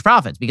reaping huge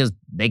profits because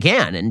they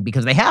can and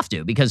because they have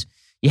to, because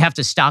you have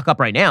to stock up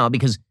right now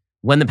because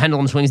when the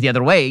pendulum swings the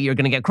other way, you're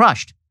going to get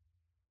crushed.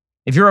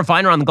 If you're a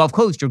refiner on the Gulf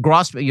Coast,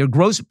 your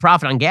gross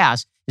profit on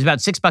gas is about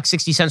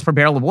 $6.60 per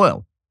barrel of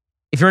oil.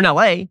 If you're in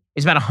LA,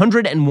 it's about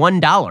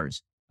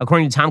 $101,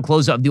 according to Tom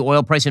Closa of the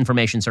Oil Price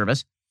Information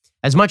Service.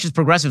 As much as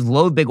progressives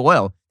loathe big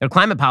oil, their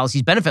climate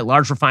policies benefit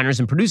large refiners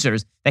and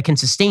producers that can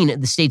sustain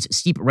the state's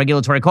steep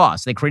regulatory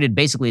costs. They created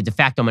basically a de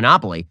facto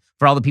monopoly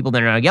for all the people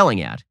they're now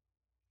yelling at.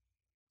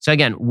 So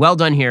again, well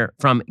done here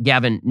from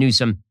Gavin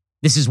Newsom.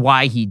 This is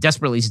why he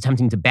desperately is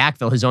attempting to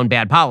backfill his own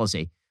bad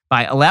policy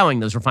by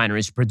allowing those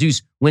refineries to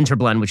produce winter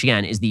blend, which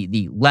again is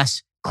the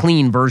less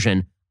clean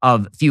version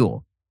of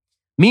fuel.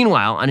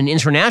 Meanwhile, on an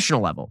international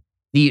level,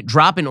 the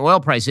drop in oil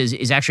prices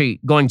is actually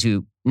going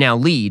to now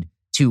lead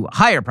to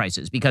higher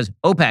prices because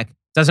OPEC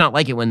does not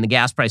like it when the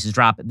gas prices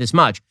drop this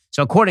much.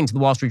 So according to the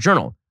Wall Street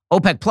Journal,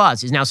 OPEC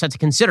Plus is now set to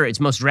consider its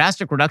most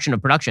drastic reduction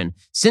of production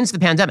since the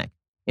pandemic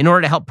in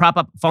order to help prop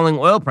up falling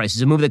oil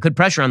prices, a move that could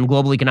pressure on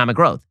global economic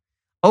growth.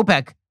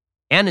 OPEC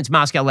and its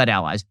Moscow-led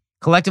allies,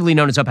 collectively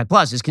known as OPEC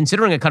Plus, is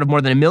considering a cut of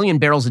more than 1 million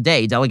barrels a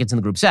day, delegates in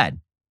the group said.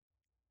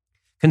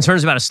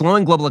 Concerns about a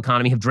slowing global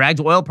economy have dragged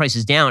oil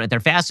prices down at their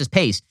fastest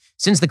pace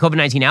since the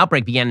COVID-19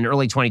 outbreak began in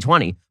early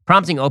 2020,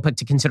 prompting OPEC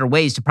to consider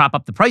ways to prop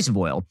up the price of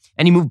oil.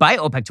 Any move by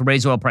OPEC to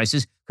raise oil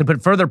prices could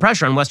put further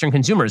pressure on Western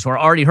consumers who are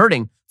already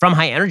hurting from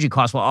high energy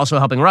costs while also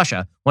helping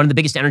Russia, one of the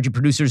biggest energy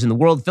producers in the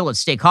world, fill its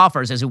state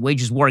coffers as it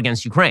wages war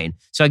against Ukraine.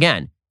 So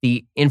again,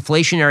 the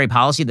inflationary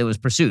policy that was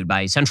pursued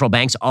by central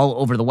banks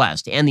all over the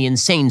West and the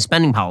insane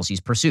spending policies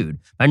pursued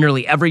by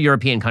nearly every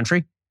European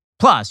country,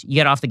 plus you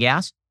get off the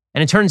gas,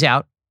 and it turns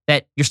out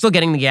that you're still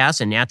getting the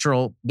gas and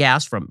natural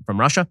gas from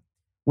Russia.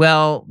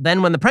 Well,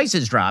 then when the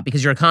prices drop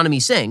because your economy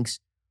sinks,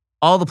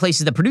 all the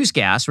places that produce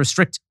gas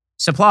restrict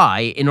supply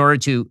in order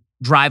to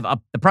drive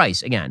up the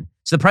price again.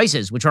 So the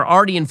prices, which are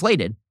already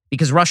inflated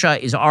because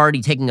Russia is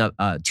already taking a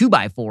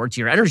 2x4 to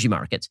your energy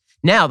markets,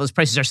 now those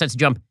prices are set to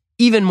jump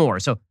even more.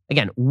 So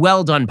again,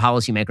 well done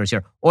policymakers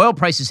here. Oil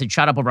prices had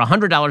shot up over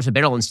 $100 a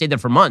barrel and stayed there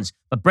for months,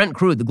 but Brent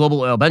crude, the global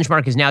oil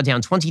benchmark, is now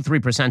down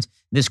 23%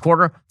 this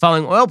quarter.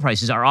 Falling oil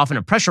prices are often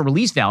a pressure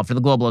release valve for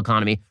the global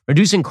economy,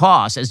 reducing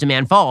costs as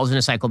demand falls in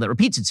a cycle that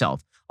repeats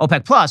itself.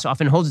 OPEC Plus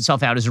often holds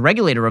itself out as a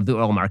regulator of the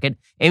oil market,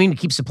 aiming to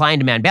keep supply and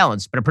demand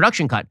balanced, but a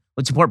production cut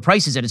would support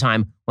prices at a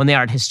time when they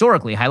are at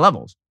historically high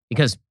levels.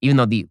 Because even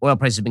though the oil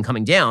prices have been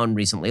coming down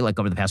recently, like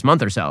over the past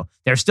month or so,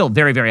 they're still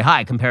very, very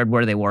high compared to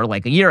where they were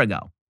like a year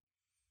ago.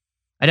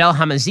 Adel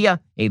Hamazia,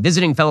 a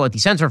visiting fellow at the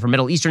Center for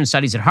Middle Eastern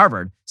Studies at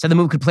Harvard, said the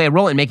move could play a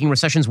role in making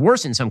recessions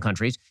worse in some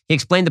countries. He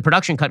explained the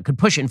production cut could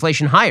push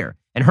inflation higher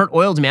and hurt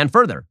oil demand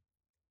further.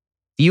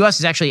 The U.S.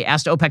 has actually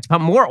asked OPEC to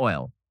pump more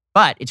oil,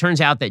 but it turns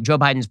out that Joe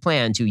Biden's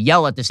plan to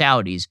yell at the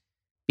Saudis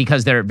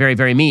because they're very,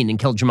 very mean and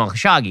killed Jamal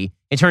Khashoggi,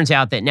 it turns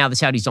out that now the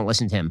Saudis don't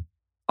listen to him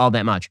all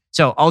that much.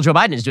 So all Joe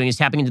Biden is doing is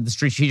tapping into the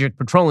Strategic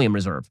Petroleum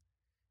Reserve.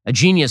 A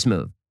genius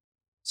move.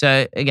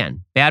 So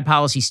again, bad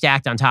policy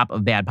stacked on top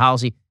of bad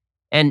policy.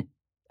 And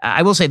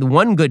I will say the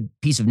one good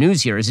piece of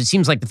news here is it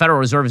seems like the Federal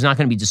Reserve is not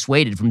going to be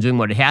dissuaded from doing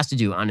what it has to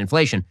do on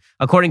inflation.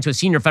 According to a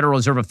senior Federal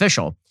Reserve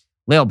official,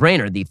 Lael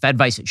Brainerd, the Fed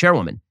vice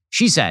chairwoman,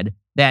 she said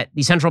that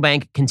the central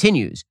bank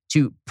continues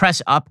to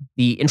press up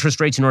the interest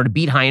rates in order to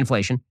beat high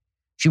inflation.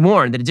 She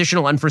warned that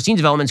additional unforeseen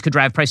developments could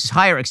drive prices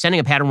higher, extending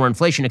a pattern where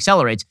inflation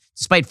accelerates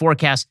despite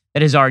forecasts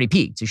that has already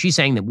peaked. So she's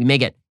saying that we may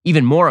get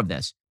even more of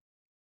this.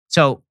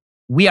 So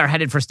we are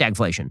headed for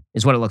stagflation,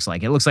 is what it looks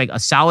like. It looks like a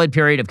solid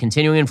period of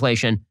continuing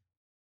inflation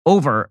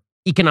over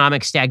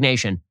economic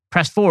stagnation,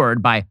 pressed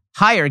forward by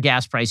higher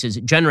gas prices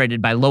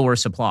generated by lower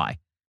supply.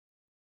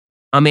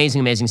 Amazing,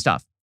 amazing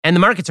stuff. And the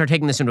markets are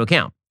taking this into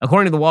account.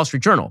 According to the Wall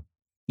Street Journal,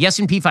 the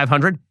S&P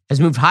 500 has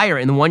moved higher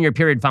in the one-year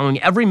period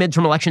following every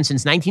midterm election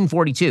since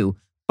 1942,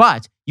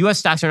 but U.S.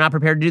 stocks are not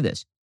prepared to do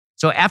this.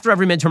 So after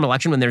every midterm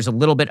election, when there's a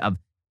little bit of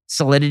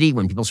solidity,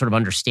 when people sort of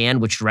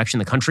understand which direction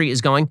the country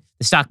is going,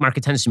 the stock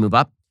market tends to move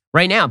up.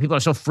 Right now, people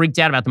are so freaked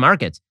out about the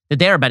markets that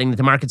they are betting that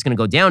the market's going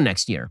to go down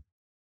next year.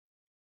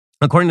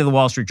 According to the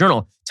Wall Street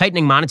Journal,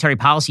 tightening monetary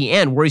policy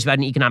and worries about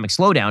an economic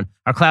slowdown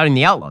are clouding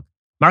the outlook.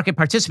 Market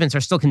participants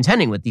are still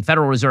contending with the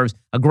Federal Reserve's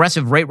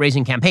aggressive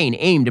rate-raising campaign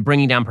aimed at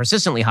bringing down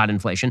persistently hot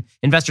inflation.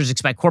 Investors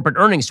expect corporate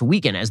earnings to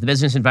weaken as the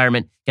business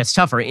environment gets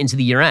tougher into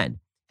the year-end.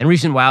 And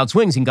recent wild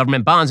swings in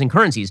government bonds and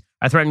currencies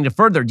are threatening to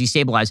further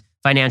destabilize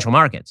financial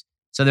markets.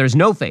 So there's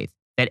no faith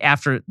that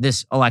after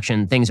this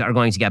election, things are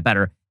going to get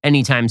better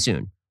anytime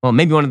soon. Well,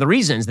 maybe one of the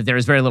reasons that there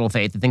is very little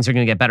faith that things are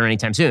going to get better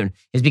anytime soon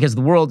is because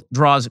the world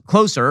draws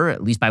closer,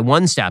 at least by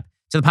one step,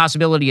 to the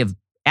possibility of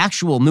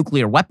actual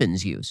nuclear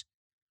weapons use.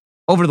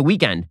 Over the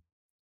weekend,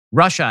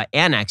 Russia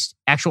annexed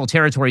actual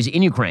territories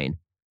in Ukraine.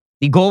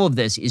 The goal of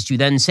this is to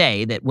then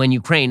say that when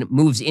Ukraine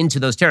moves into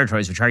those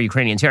territories, which are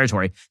Ukrainian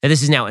territory, that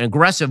this is now an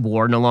aggressive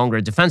war, no longer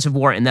a defensive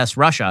war, and thus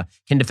Russia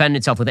can defend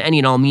itself with any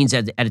and all means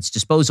at its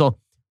disposal,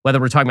 whether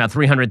we're talking about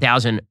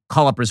 300,000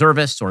 call-up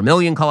reservists or 1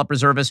 million call-up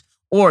reservists,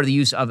 or the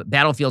use of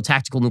battlefield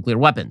tactical nuclear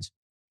weapons.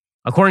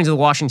 According to the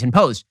Washington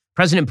Post,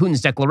 President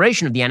Putin's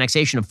declaration of the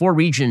annexation of 4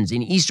 regions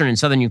in eastern and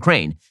southern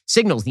Ukraine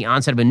signals the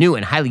onset of a new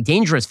and highly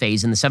dangerous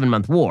phase in the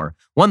 7-month war,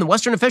 one that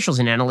Western officials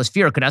and analysts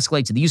fear could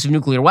escalate to the use of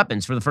nuclear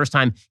weapons for the first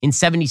time in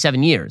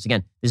 77 years.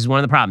 Again, this is one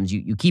of the problems.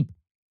 You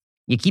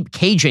keep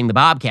caging the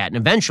Bobcat, and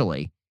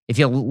eventually, if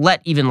you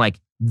let even like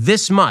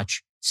this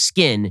much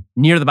skin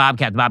near the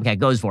Bobcat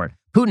goes for it.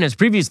 Putin has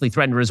previously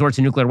threatened to resort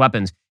to nuclear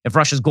weapons if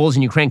Russia's goals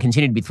in Ukraine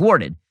continue to be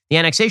thwarted. The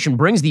annexation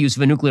brings the use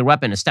of a nuclear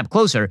weapon a step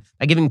closer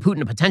by giving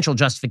Putin a potential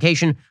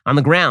justification on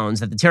the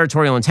grounds that the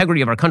territorial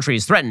integrity of our country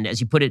is threatened, as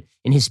he put it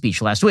in his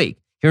speech last week.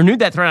 He renewed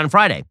that threat on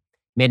Friday,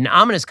 made an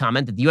ominous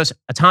comment that the U.S.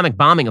 atomic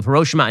bombing of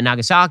Hiroshima and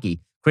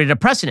Nagasaki created a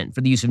precedent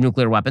for the use of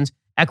nuclear weapons,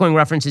 echoing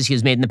references he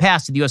has made in the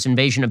past to the U.S.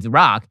 invasion of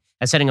Iraq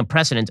as setting a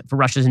precedent for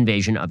Russia's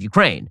invasion of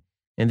Ukraine.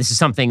 And this is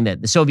something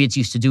that the Soviets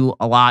used to do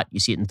a lot. You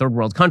see it in third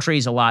world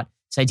countries a lot.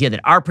 This idea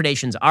that our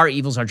predations, our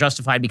evils are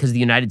justified because the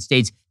United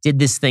States did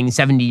this thing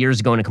 70 years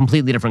ago in a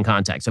completely different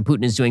context. So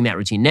Putin is doing that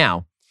routine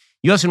now.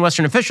 U.S. and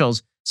Western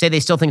officials say they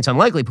still think it's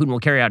unlikely Putin will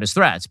carry out his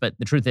threats. But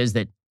the truth is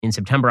that in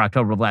September,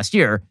 October of last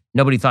year,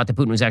 nobody thought that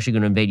Putin was actually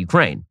going to invade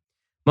Ukraine.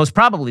 Most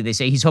probably, they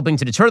say, he's hoping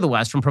to deter the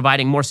West from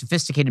providing more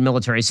sophisticated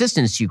military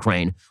assistance to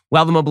Ukraine,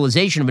 while the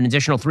mobilization of an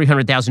additional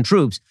 300,000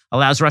 troops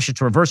allows Russia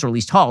to reverse or at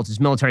least halt its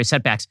military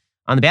setbacks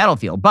on the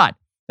battlefield. But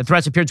the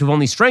threats appear to have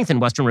only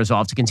strengthened Western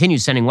resolve to continue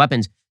sending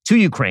weapons to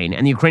Ukraine,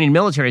 and the Ukrainian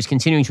military is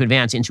continuing to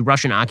advance into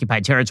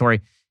Russian-occupied territory.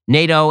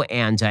 NATO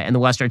and the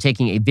West are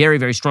taking a very,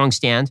 very strong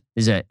stand.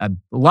 There's a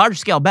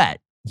large-scale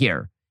bet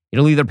here.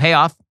 It'll either pay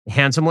off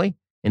handsomely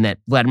in that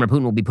Vladimir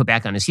Putin will be put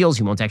back on his heels.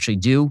 He won't actually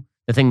do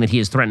the thing that he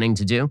is threatening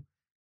to do.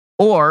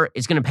 Or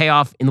it's going to pay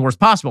off in the worst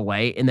possible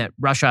way in that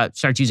Russia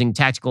starts using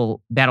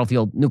tactical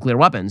battlefield nuclear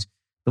weapons.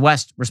 The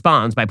West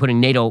responds by putting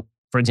NATO,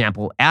 for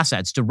example,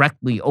 assets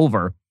directly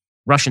over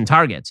Russian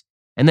targets.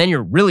 And then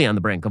you're really on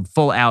the brink of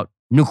full-out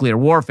nuclear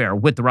warfare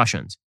with the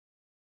Russians.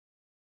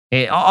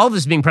 All of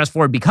this is being pressed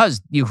forward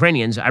because the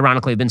Ukrainians,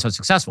 ironically, have been so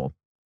successful.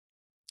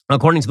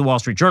 According to the Wall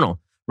Street Journal,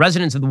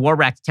 residents of the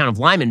war-racked town of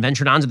Lyman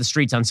ventured onto the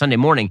streets on Sunday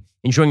morning,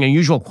 enjoying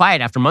unusual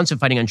quiet after months of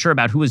fighting, unsure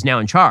about who was now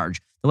in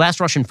charge. The last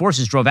Russian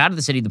forces drove out of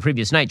the city the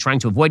previous night, trying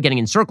to avoid getting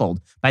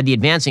encircled by the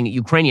advancing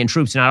Ukrainian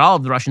troops. Not all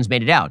of the Russians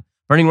made it out.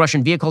 Burning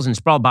Russian vehicles and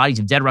sprawled bodies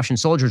of dead Russian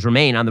soldiers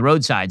remain on the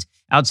roadsides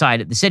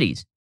outside the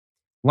cities.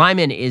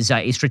 Lyman is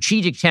a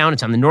strategic town.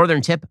 It's on the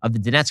northern tip of the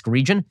Donetsk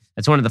region.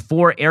 That's one of the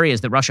 4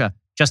 areas that Russia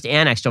just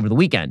annexed over the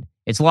weekend.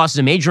 Its loss is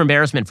a major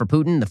embarrassment for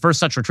Putin. The first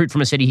such retreat from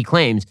a city he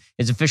claims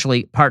is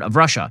officially part of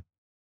Russia.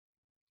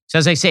 So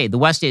as I say, the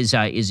West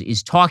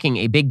is talking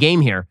a big game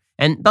here.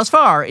 And thus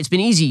far, it's been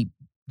easy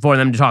for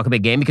them to talk a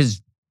big game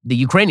because the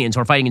Ukrainians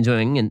who are fighting and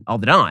doing and all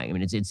the dying. I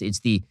mean, it's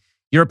the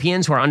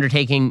Europeans who are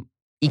undertaking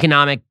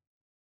economic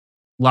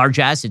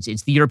largesse.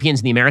 It's the Europeans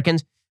and the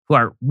Americans who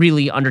are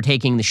really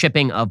undertaking the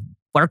shipping of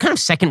what are kind of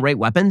second-rate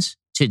weapons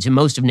to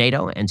most of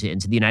NATO and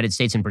to the United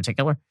States in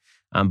particular.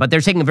 But they're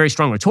taking a very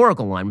strong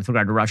rhetorical line with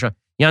regard to Russia.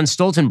 Jens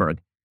Stoltenberg,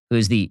 who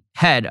is the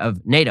head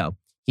of NATO,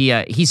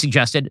 he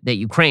suggested that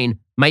Ukraine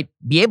might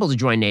be able to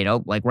join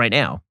NATO like right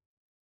now.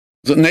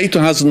 NATO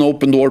has an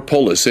open door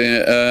policy,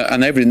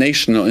 and every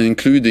nation,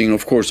 including,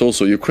 of course,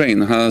 also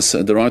Ukraine, has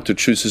the right to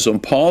choose its own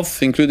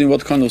path, including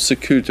what kind of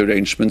security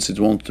arrangements it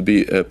wants to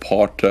be a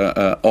part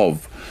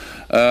of.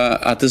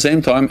 At the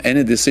same time,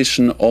 any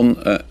decision on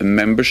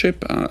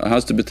membership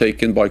has to be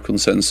taken by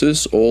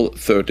consensus. All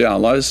 30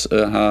 allies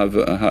have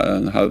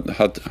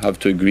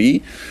to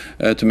agree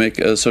to make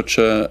such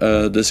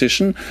a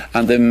decision.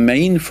 And the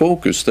main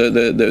focus,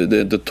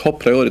 the top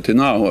priority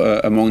now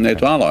among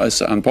NATO allies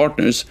and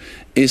partners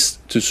is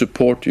to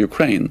support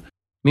Ukraine.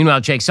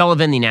 Meanwhile, Jake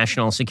Sullivan, the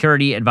national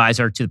security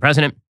advisor to the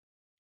president,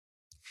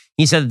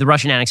 he said that the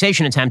Russian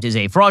annexation attempt is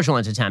a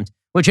fraudulent attempt,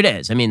 which it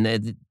is. I mean,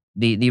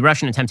 the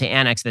Russian attempt to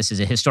annex this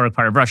as a historic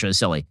part of Russia is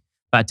silly,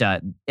 but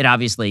it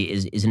obviously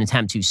is an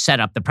attempt to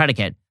set up the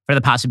predicate for the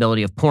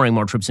possibility of pouring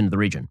more troops into the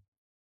region.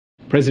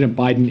 President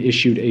Biden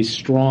issued a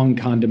strong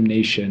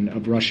condemnation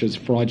of Russia's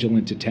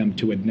fraudulent attempt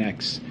to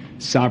annex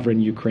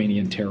sovereign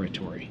Ukrainian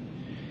territory.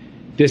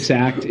 This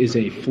act is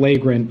a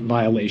flagrant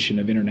violation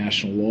of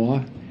international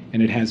law,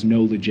 and it has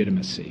no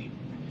legitimacy.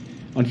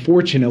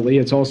 Unfortunately,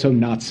 it's also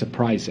not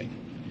surprising.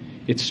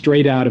 It's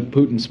straight out of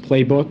Putin's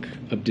playbook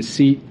of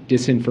deceit,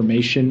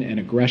 disinformation, and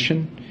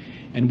aggression,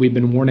 and we've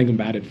been warning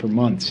about it for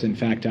months. In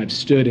fact, I've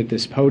stood at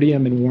this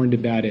podium and warned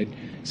about it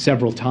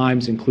several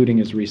times,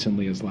 including as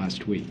recently as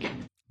last week.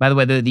 By the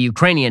way, the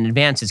Ukrainian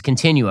advances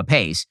continue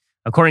apace.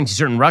 According to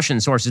certain Russian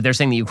sources, they're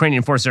saying the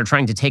Ukrainian forces are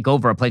trying to take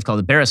over a place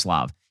called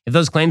Berislav. If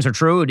those claims are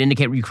true, it would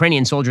indicate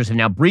Ukrainian soldiers have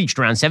now breached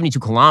around 72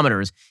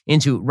 kilometers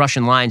into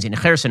Russian lines in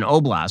Kherson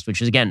Oblast,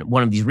 which is, again,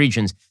 one of these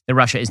regions that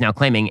Russia is now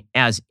claiming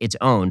as its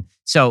own.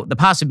 So the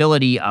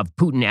possibility of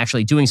Putin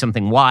actually doing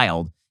something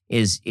wild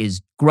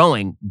is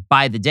growing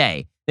by the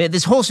day.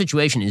 This whole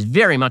situation is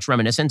very much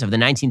reminiscent of the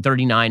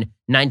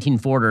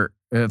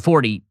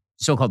 1939-1940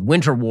 so-called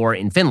Winter War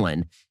in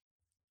Finland.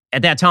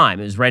 At that time,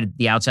 it was right at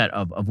the outset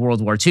of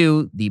World War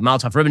II. The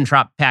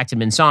Molotov-Ribbentrop Pact had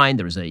been signed.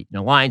 There was an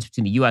alliance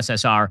between the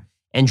USSR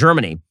and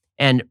Germany.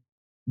 And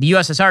the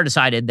USSR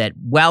decided that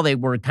while they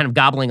were kind of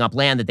gobbling up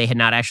land that they had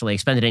not actually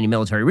expended any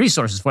military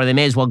resources for, they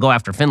may as well go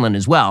after Finland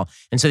as well.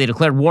 And so they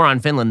declared war on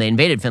Finland. They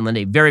invaded Finland,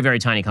 a very, very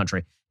tiny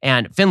country.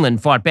 And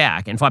Finland fought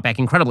back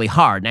incredibly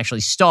hard and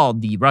actually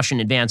stalled the Russian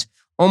advance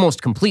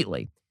almost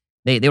completely.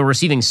 They were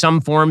receiving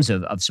some forms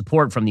of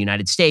support from the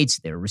United States.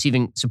 They were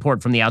receiving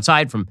support from the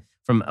outside, from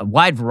a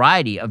wide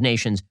variety of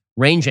nations,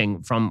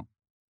 ranging from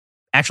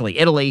actually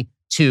Italy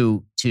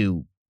to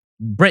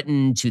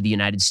Britain, to the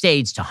United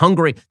States, to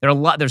Hungary.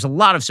 There's a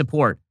lot of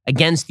support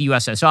against the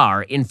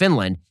USSR in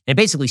Finland, and it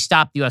basically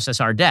stopped the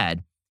USSR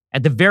dead.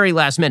 At the very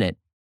last minute,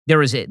 there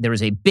was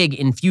a big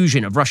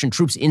infusion of Russian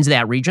troops into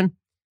that region,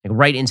 like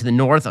right into the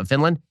north of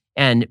Finland,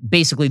 and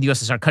basically the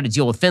USSR cut a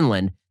deal with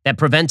Finland that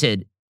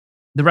prevented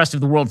the rest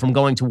of the world from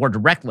going to war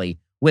directly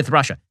with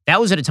Russia. That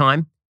was at a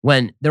time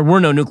when there were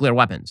no nuclear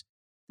weapons.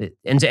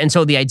 And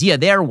so the idea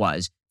there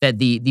was that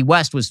the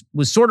West was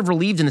sort of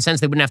relieved in the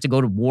sense they wouldn't have to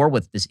go to war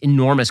with this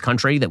enormous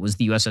country that was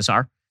the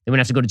USSR. They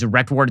wouldn't have to go to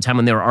direct war at a time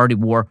when they were already at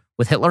war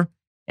with Hitler.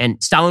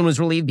 And Stalin was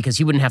relieved because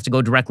he wouldn't have to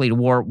go directly to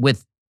war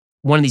with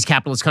one of these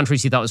capitalist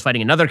countries he thought was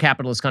fighting another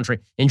capitalist country.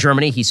 In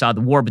Germany, he saw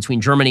the war between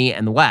Germany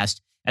and the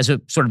West as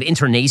a sort of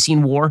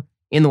internecine war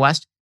in the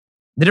West.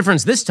 The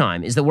difference this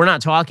time is that we're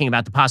not talking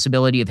about the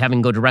possibility of having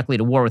to go directly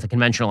to war with a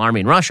conventional army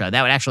in Russia.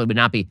 That would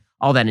not be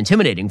all that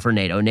intimidating for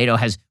NATO. NATO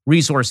has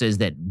resources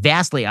that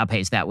vastly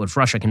outpace that which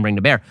Russia can bring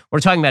to bear. We're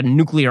talking about a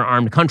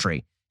nuclear-armed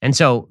country. And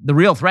so the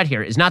real threat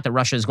here is not that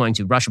Russia is going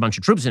to rush a bunch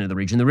of troops into the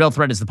region. The real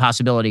threat is the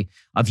possibility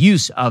of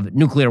use of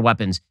nuclear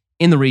weapons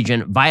in the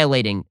region,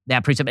 violating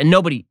that precept. And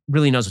nobody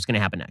really knows what's going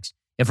to happen next.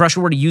 If Russia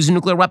were to use a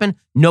nuclear weapon,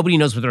 nobody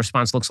knows what the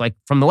response looks like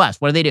from the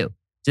West. What do? Do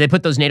they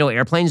put those NATO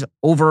airplanes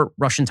over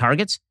Russian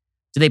targets?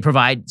 Do they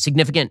provide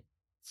significant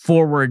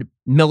forward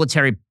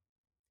military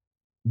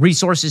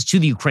resources to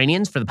the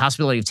Ukrainians for the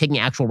possibility of taking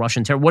actual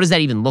Russian territory? What does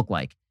that even look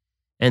like?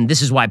 And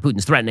this is why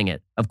Putin's threatening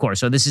it, of course.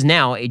 So this is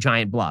now a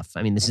giant bluff.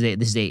 I mean, this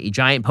is a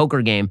giant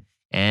poker game.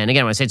 And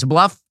again, when I say it's a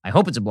bluff, I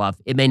hope it's a bluff.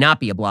 It may not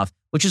be a bluff,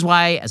 which is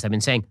why, as I've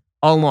been saying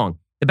all along,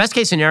 the best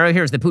case scenario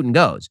here is that Putin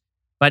goes.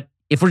 But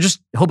if we're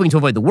just hoping to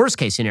avoid the worst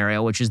case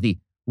scenario, which is the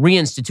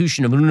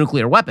reinstitution of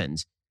nuclear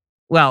weapons,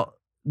 well,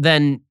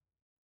 then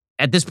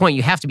at this point,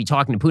 you have to be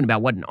talking to Putin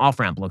about what an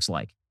off-ramp looks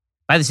like.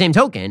 By the same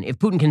token, if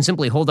Putin can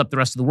simply hold up the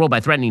rest of the world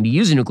by threatening to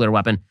use a nuclear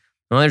weapon,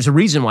 well, there's a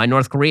reason why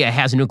North Korea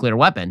has a nuclear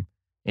weapon.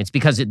 It's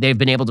because they've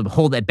been able to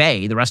hold at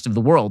bay the rest of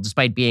the world,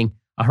 despite being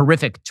a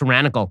horrific,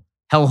 tyrannical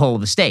hellhole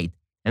of a state.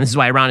 And this is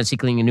why Iran is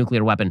seeking a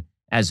nuclear weapon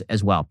as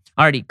well.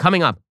 Alrighty,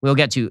 coming up, we'll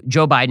get to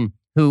Joe Biden,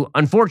 who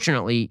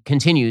unfortunately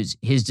continues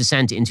his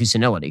descent into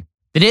senility.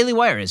 The Daily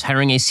Wire is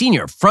hiring a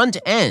senior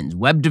front-end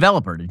web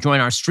developer to join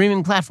our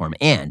streaming platform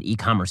and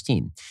e-commerce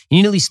team. You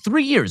need at least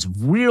 3 years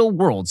of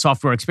real-world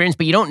software experience,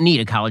 but you don't need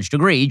a college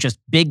degree, just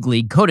big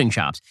league coding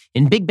chops.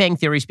 In Big Bang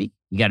Theory speak,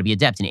 you got to be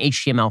adept in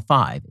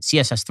HTML5,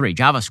 CSS3,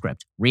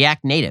 JavaScript,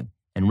 React Native,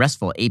 and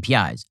RESTful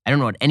APIs. I don't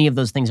know what any of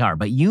those things are,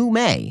 but you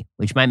may,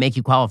 which might make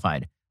you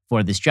qualified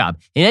for this job.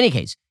 In any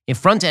case, if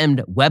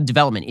front-end web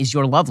development is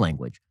your love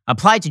language,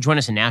 apply to join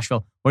us in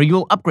Nashville, where you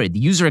will upgrade the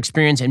user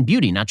experience and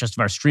beauty, not just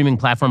of our streaming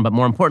platform, but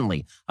more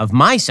importantly, of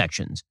my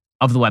sections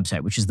of the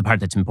website, which is the part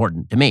that's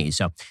important to me.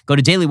 So go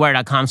to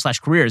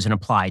dailywire.com/careers and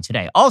apply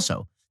today.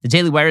 Also, the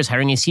Daily Wire is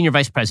hiring a senior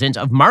vice president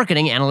of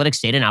marketing,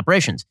 analytics, data, and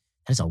operations.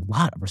 That is a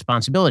lot of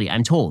responsibility,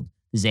 I'm told.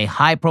 This is a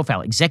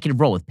high-profile executive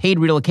role with paid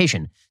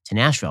relocation to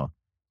Nashville.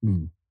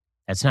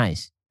 That's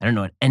nice. I don't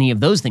know what any of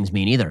those things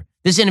mean either.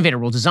 This innovator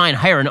will design,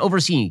 hire, and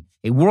oversee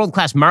a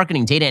world-class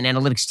marketing data and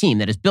analytics team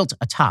that is built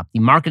atop the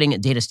marketing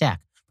data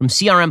stack, from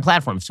CRM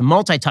platforms to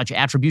multi-touch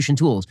attribution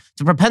tools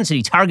to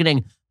propensity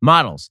targeting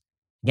models.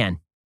 Again,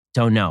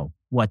 don't know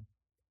what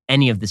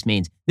any of this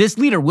means. This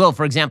leader will,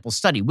 for example,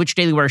 study which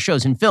Daily Wire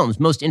shows and films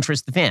most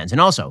interest the fans,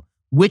 and also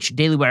which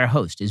Daily Wire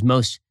host is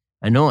most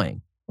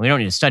annoying. We don't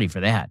need to study for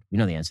that. We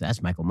know the answer.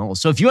 That's Michael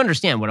Knowles. So if you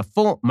understand what a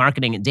full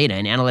marketing data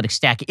and analytics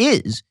stack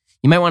is,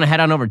 you might want to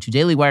head on over to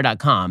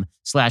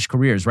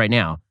dailywire.com/careers right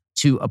now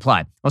to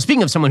apply. Well,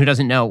 speaking of someone who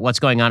doesn't know what's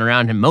going on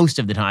around him most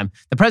of the time,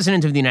 the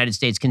President of the United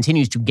States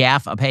continues to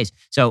gaffe apace.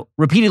 So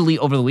repeatedly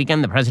over the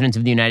weekend, the President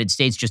of the United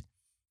States just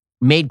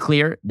made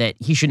clear that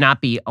he should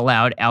not be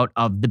allowed out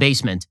of the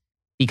basement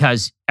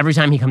because every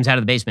time he comes out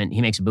of the basement,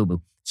 he makes a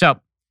boo-boo. So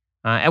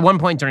at one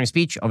point during a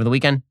speech over the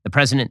weekend, the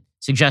President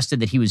suggested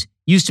that he was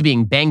used to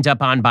being banged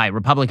up on by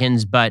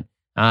Republicans, but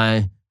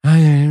I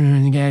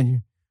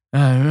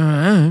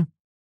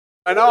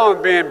know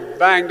I'm being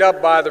banged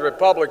up by the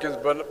Republicans,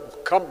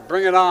 but come,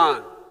 bring it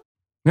on.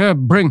 Yeah,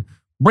 bring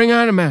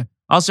on him, man.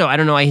 Also, I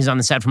don't know why he's on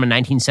the set from a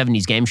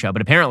 1970s game show,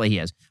 but apparently he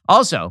is.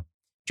 Also,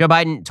 Joe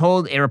Biden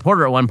told a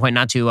reporter at one point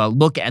not to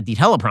look at the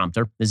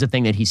teleprompter. This is a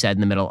thing that he said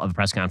in the middle of a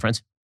press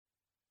conference.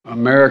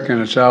 America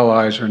and its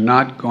allies are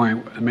not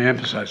going, let me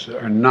emphasize,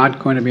 are not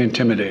going to be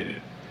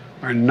intimidated,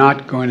 are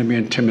not going to be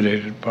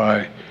intimidated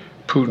by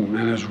Putin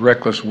and his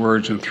reckless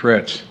words and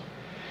threats.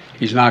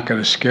 He's not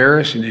going to scare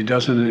us, and he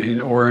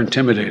doesn't, or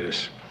intimidate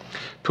us.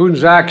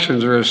 Putin's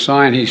actions are a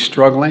sign he's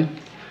struggling.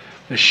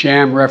 The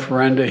sham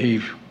referenda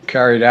he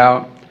carried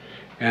out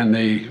and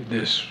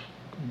this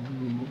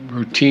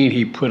routine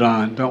he put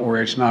on. Don't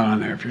worry, it's not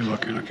on there if you're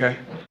looking, okay?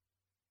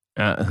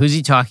 Who's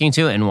he talking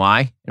to and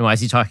why? And why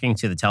is he talking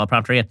to the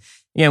teleprompter again?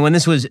 Yeah, when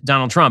this was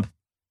Donald Trump,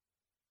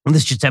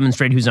 this just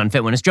demonstrated who's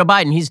unfit. When it's Joe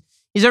Biden, he's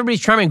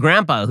everybody's charming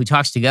grandpa who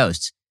talks to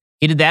ghosts.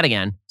 He did that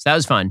again, so that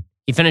was fun.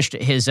 He finished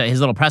his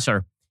little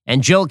presser,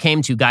 and Jill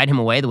came to guide him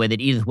away the way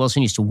that Edith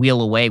Wilson used to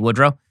wheel away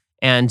Woodrow.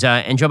 And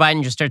Joe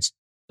Biden just starts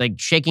like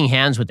shaking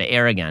hands with the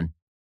air again.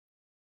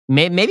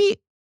 Maybe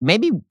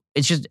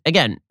it's just,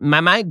 again,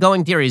 my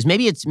going theory is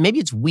maybe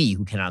it's we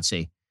who cannot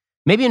see.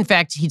 Maybe in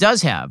fact he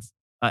does have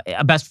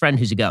a best friend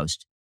who's a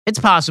ghost. It's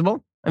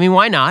possible. I mean,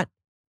 why not?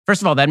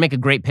 First of all, that'd make a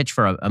great pitch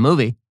for a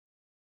movie.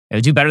 It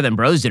would do better than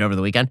Bros did over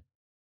the weekend.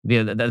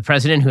 The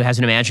president who has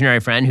an imaginary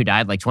friend who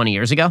died like 20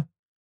 years ago.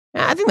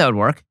 Yeah, I think that would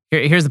work.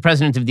 Here's the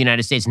president of the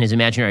United States and his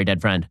imaginary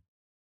dead friend.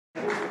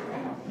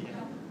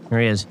 Here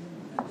he is.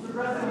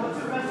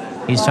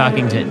 He's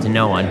talking to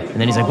no one.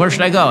 And then he's like, where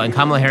should I go? And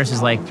Kamala Harris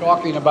is like...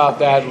 Talking about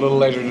that a little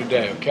later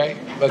today, okay?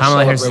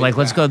 Kamala Harris is like,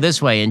 let's go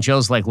this way. And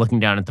Jill's like looking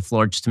down at the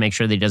floor just to make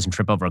sure that he doesn't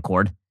trip over a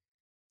cord.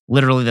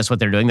 Literally, that's what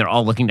they're doing. They're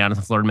all looking down at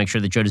the floor to make sure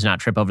that Joe does not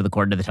trip over the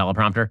cord to the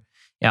teleprompter.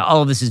 Yeah,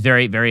 all of this is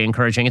very, very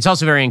encouraging. It's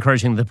also very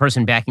encouraging that the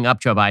person backing up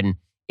Joe Biden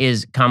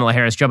is Kamala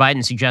Harris. Joe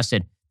Biden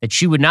suggested that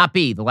she would not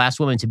be the last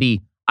woman to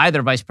be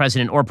either vice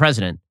president or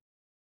president.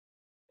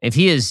 If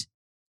he is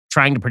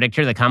trying to predict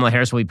here that Kamala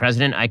Harris will be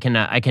president, I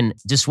can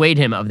dissuade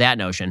him of that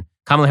notion.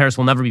 Kamala Harris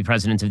will never be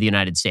president of the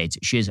United States.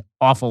 She is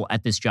awful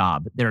at this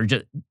job.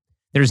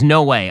 There's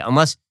no way,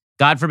 unless,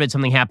 God forbid,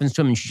 something happens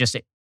to him and she just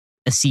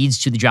accedes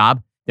to the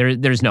job,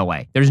 there's no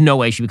way. There's no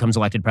way she becomes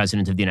elected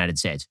president of the United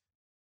States.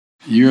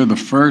 You're the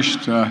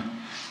first,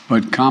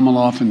 but Kamala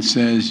often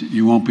says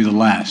you won't be the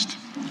last.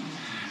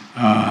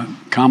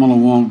 Kamala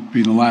won't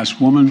be the last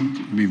woman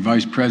to be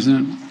vice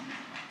president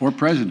or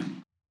president.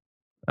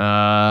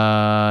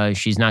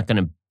 She's not going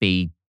to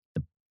be.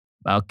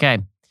 Okay.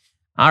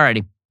 All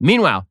righty.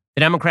 Meanwhile,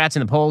 the Democrats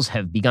in the polls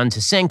have begun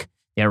to sink.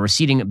 They are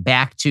receding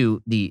back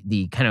to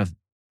the kind of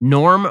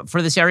norm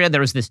for this area.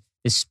 There was this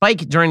spike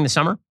during the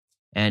summer,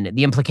 and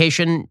the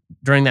implication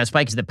during that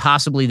spike is that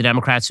possibly the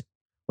Democrats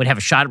would have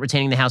a shot at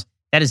retaining the House.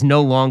 That is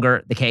no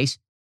longer the case.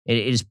 It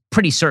is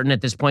pretty certain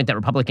at this point that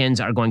Republicans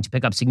are going to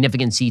pick up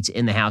significant seats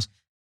in the House.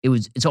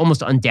 It's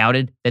almost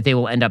undoubted that they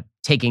will end up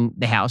taking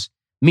the House.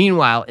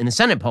 Meanwhile, in the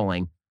Senate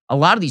polling, a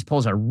lot of these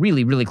polls are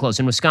really, really close.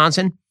 In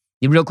Wisconsin,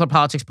 the Real Clear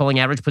Politics polling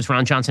average puts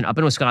Ron Johnson up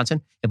in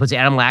Wisconsin. It puts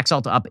Adam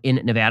Laxalt up in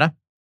Nevada.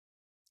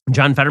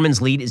 John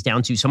Fetterman's lead is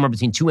down to somewhere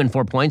between 2 and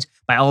 4 points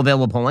by all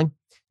available polling.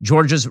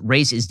 Georgia's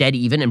race is dead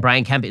even, and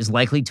Brian Kemp is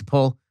likely to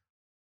pull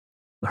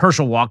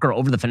Herschel Walker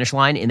over the finish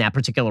line in that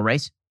particular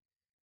race.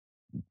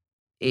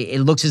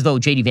 It looks as though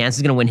J.D. Vance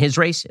is going to win his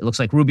race. It looks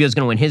like Rubio is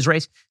going to win his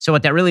race. So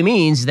what that really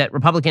means is that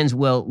Republicans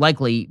will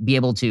likely be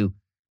able to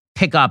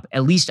pick up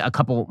at least a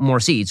couple more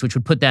seats, which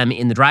would put them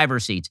in the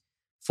driver's seat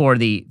for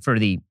the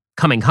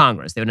coming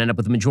Congress. They would end up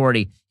with a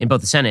majority in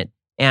both the Senate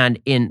and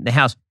in the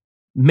House.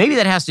 Maybe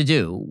that has to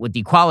do with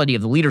the quality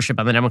of the leadership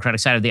on the Democratic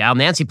side of the aisle.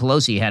 Nancy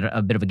Pelosi had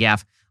a bit of a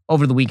gaffe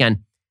over the weekend.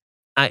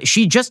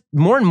 She just,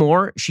 more and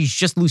more, she's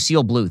just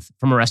Lucille Bluth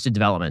from Arrested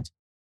Development.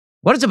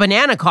 What does a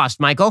banana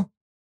cost, Michael?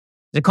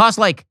 Does it cost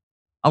like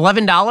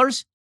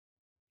 $11?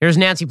 Here's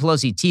Nancy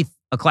Pelosi, teeth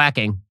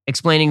a-clacking,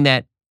 explaining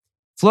that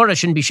Florida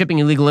shouldn't be shipping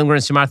illegal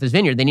immigrants to Martha's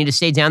Vineyard. They need to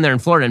stay down there in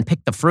Florida and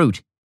pick the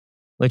fruit,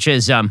 which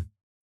is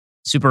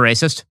super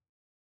racist.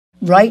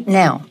 Right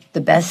now,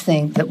 the best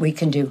thing that we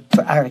can do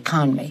for our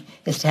economy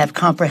is to have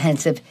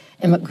comprehensive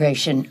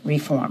immigration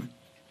reform.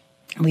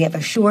 We have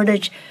a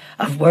shortage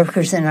of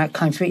workers in our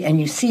country, and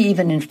you see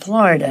even in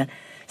Florida,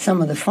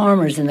 some of the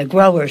farmers and the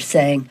growers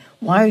saying,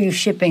 why are you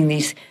shipping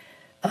these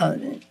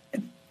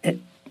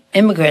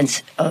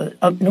immigrants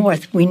up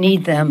north? We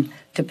need them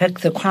to pick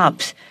the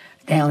crops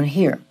down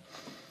here.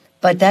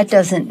 But that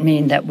doesn't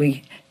mean that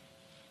we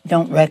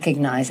don't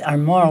recognize our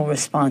moral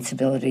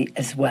responsibility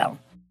as well.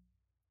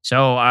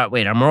 So,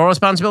 wait, our moral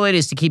responsibility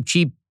is to keep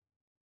cheap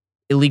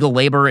illegal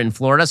labor in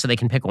Florida so they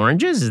can pick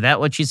oranges? Is that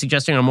what she's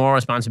suggesting our moral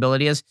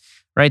responsibility is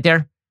right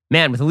there?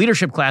 Man, with a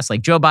leadership class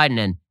like Joe Biden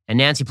and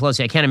Nancy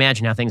Pelosi, I can't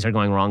imagine how things are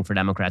going wrong for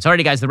Democrats.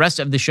 Alrighty, guys, the rest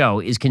of the show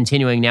is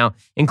continuing now,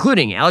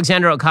 including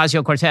Alexandra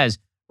Ocasio-Cortez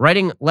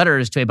writing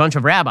letters to a bunch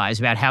of rabbis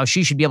about how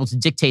she should be able to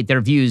dictate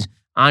their views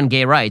on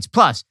gay rights.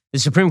 Plus, the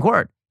Supreme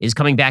Court is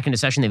coming back into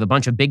session. They have a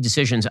bunch of big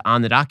decisions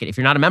on the docket. If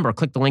you're not a member,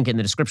 click the link in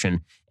the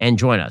description and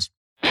join us.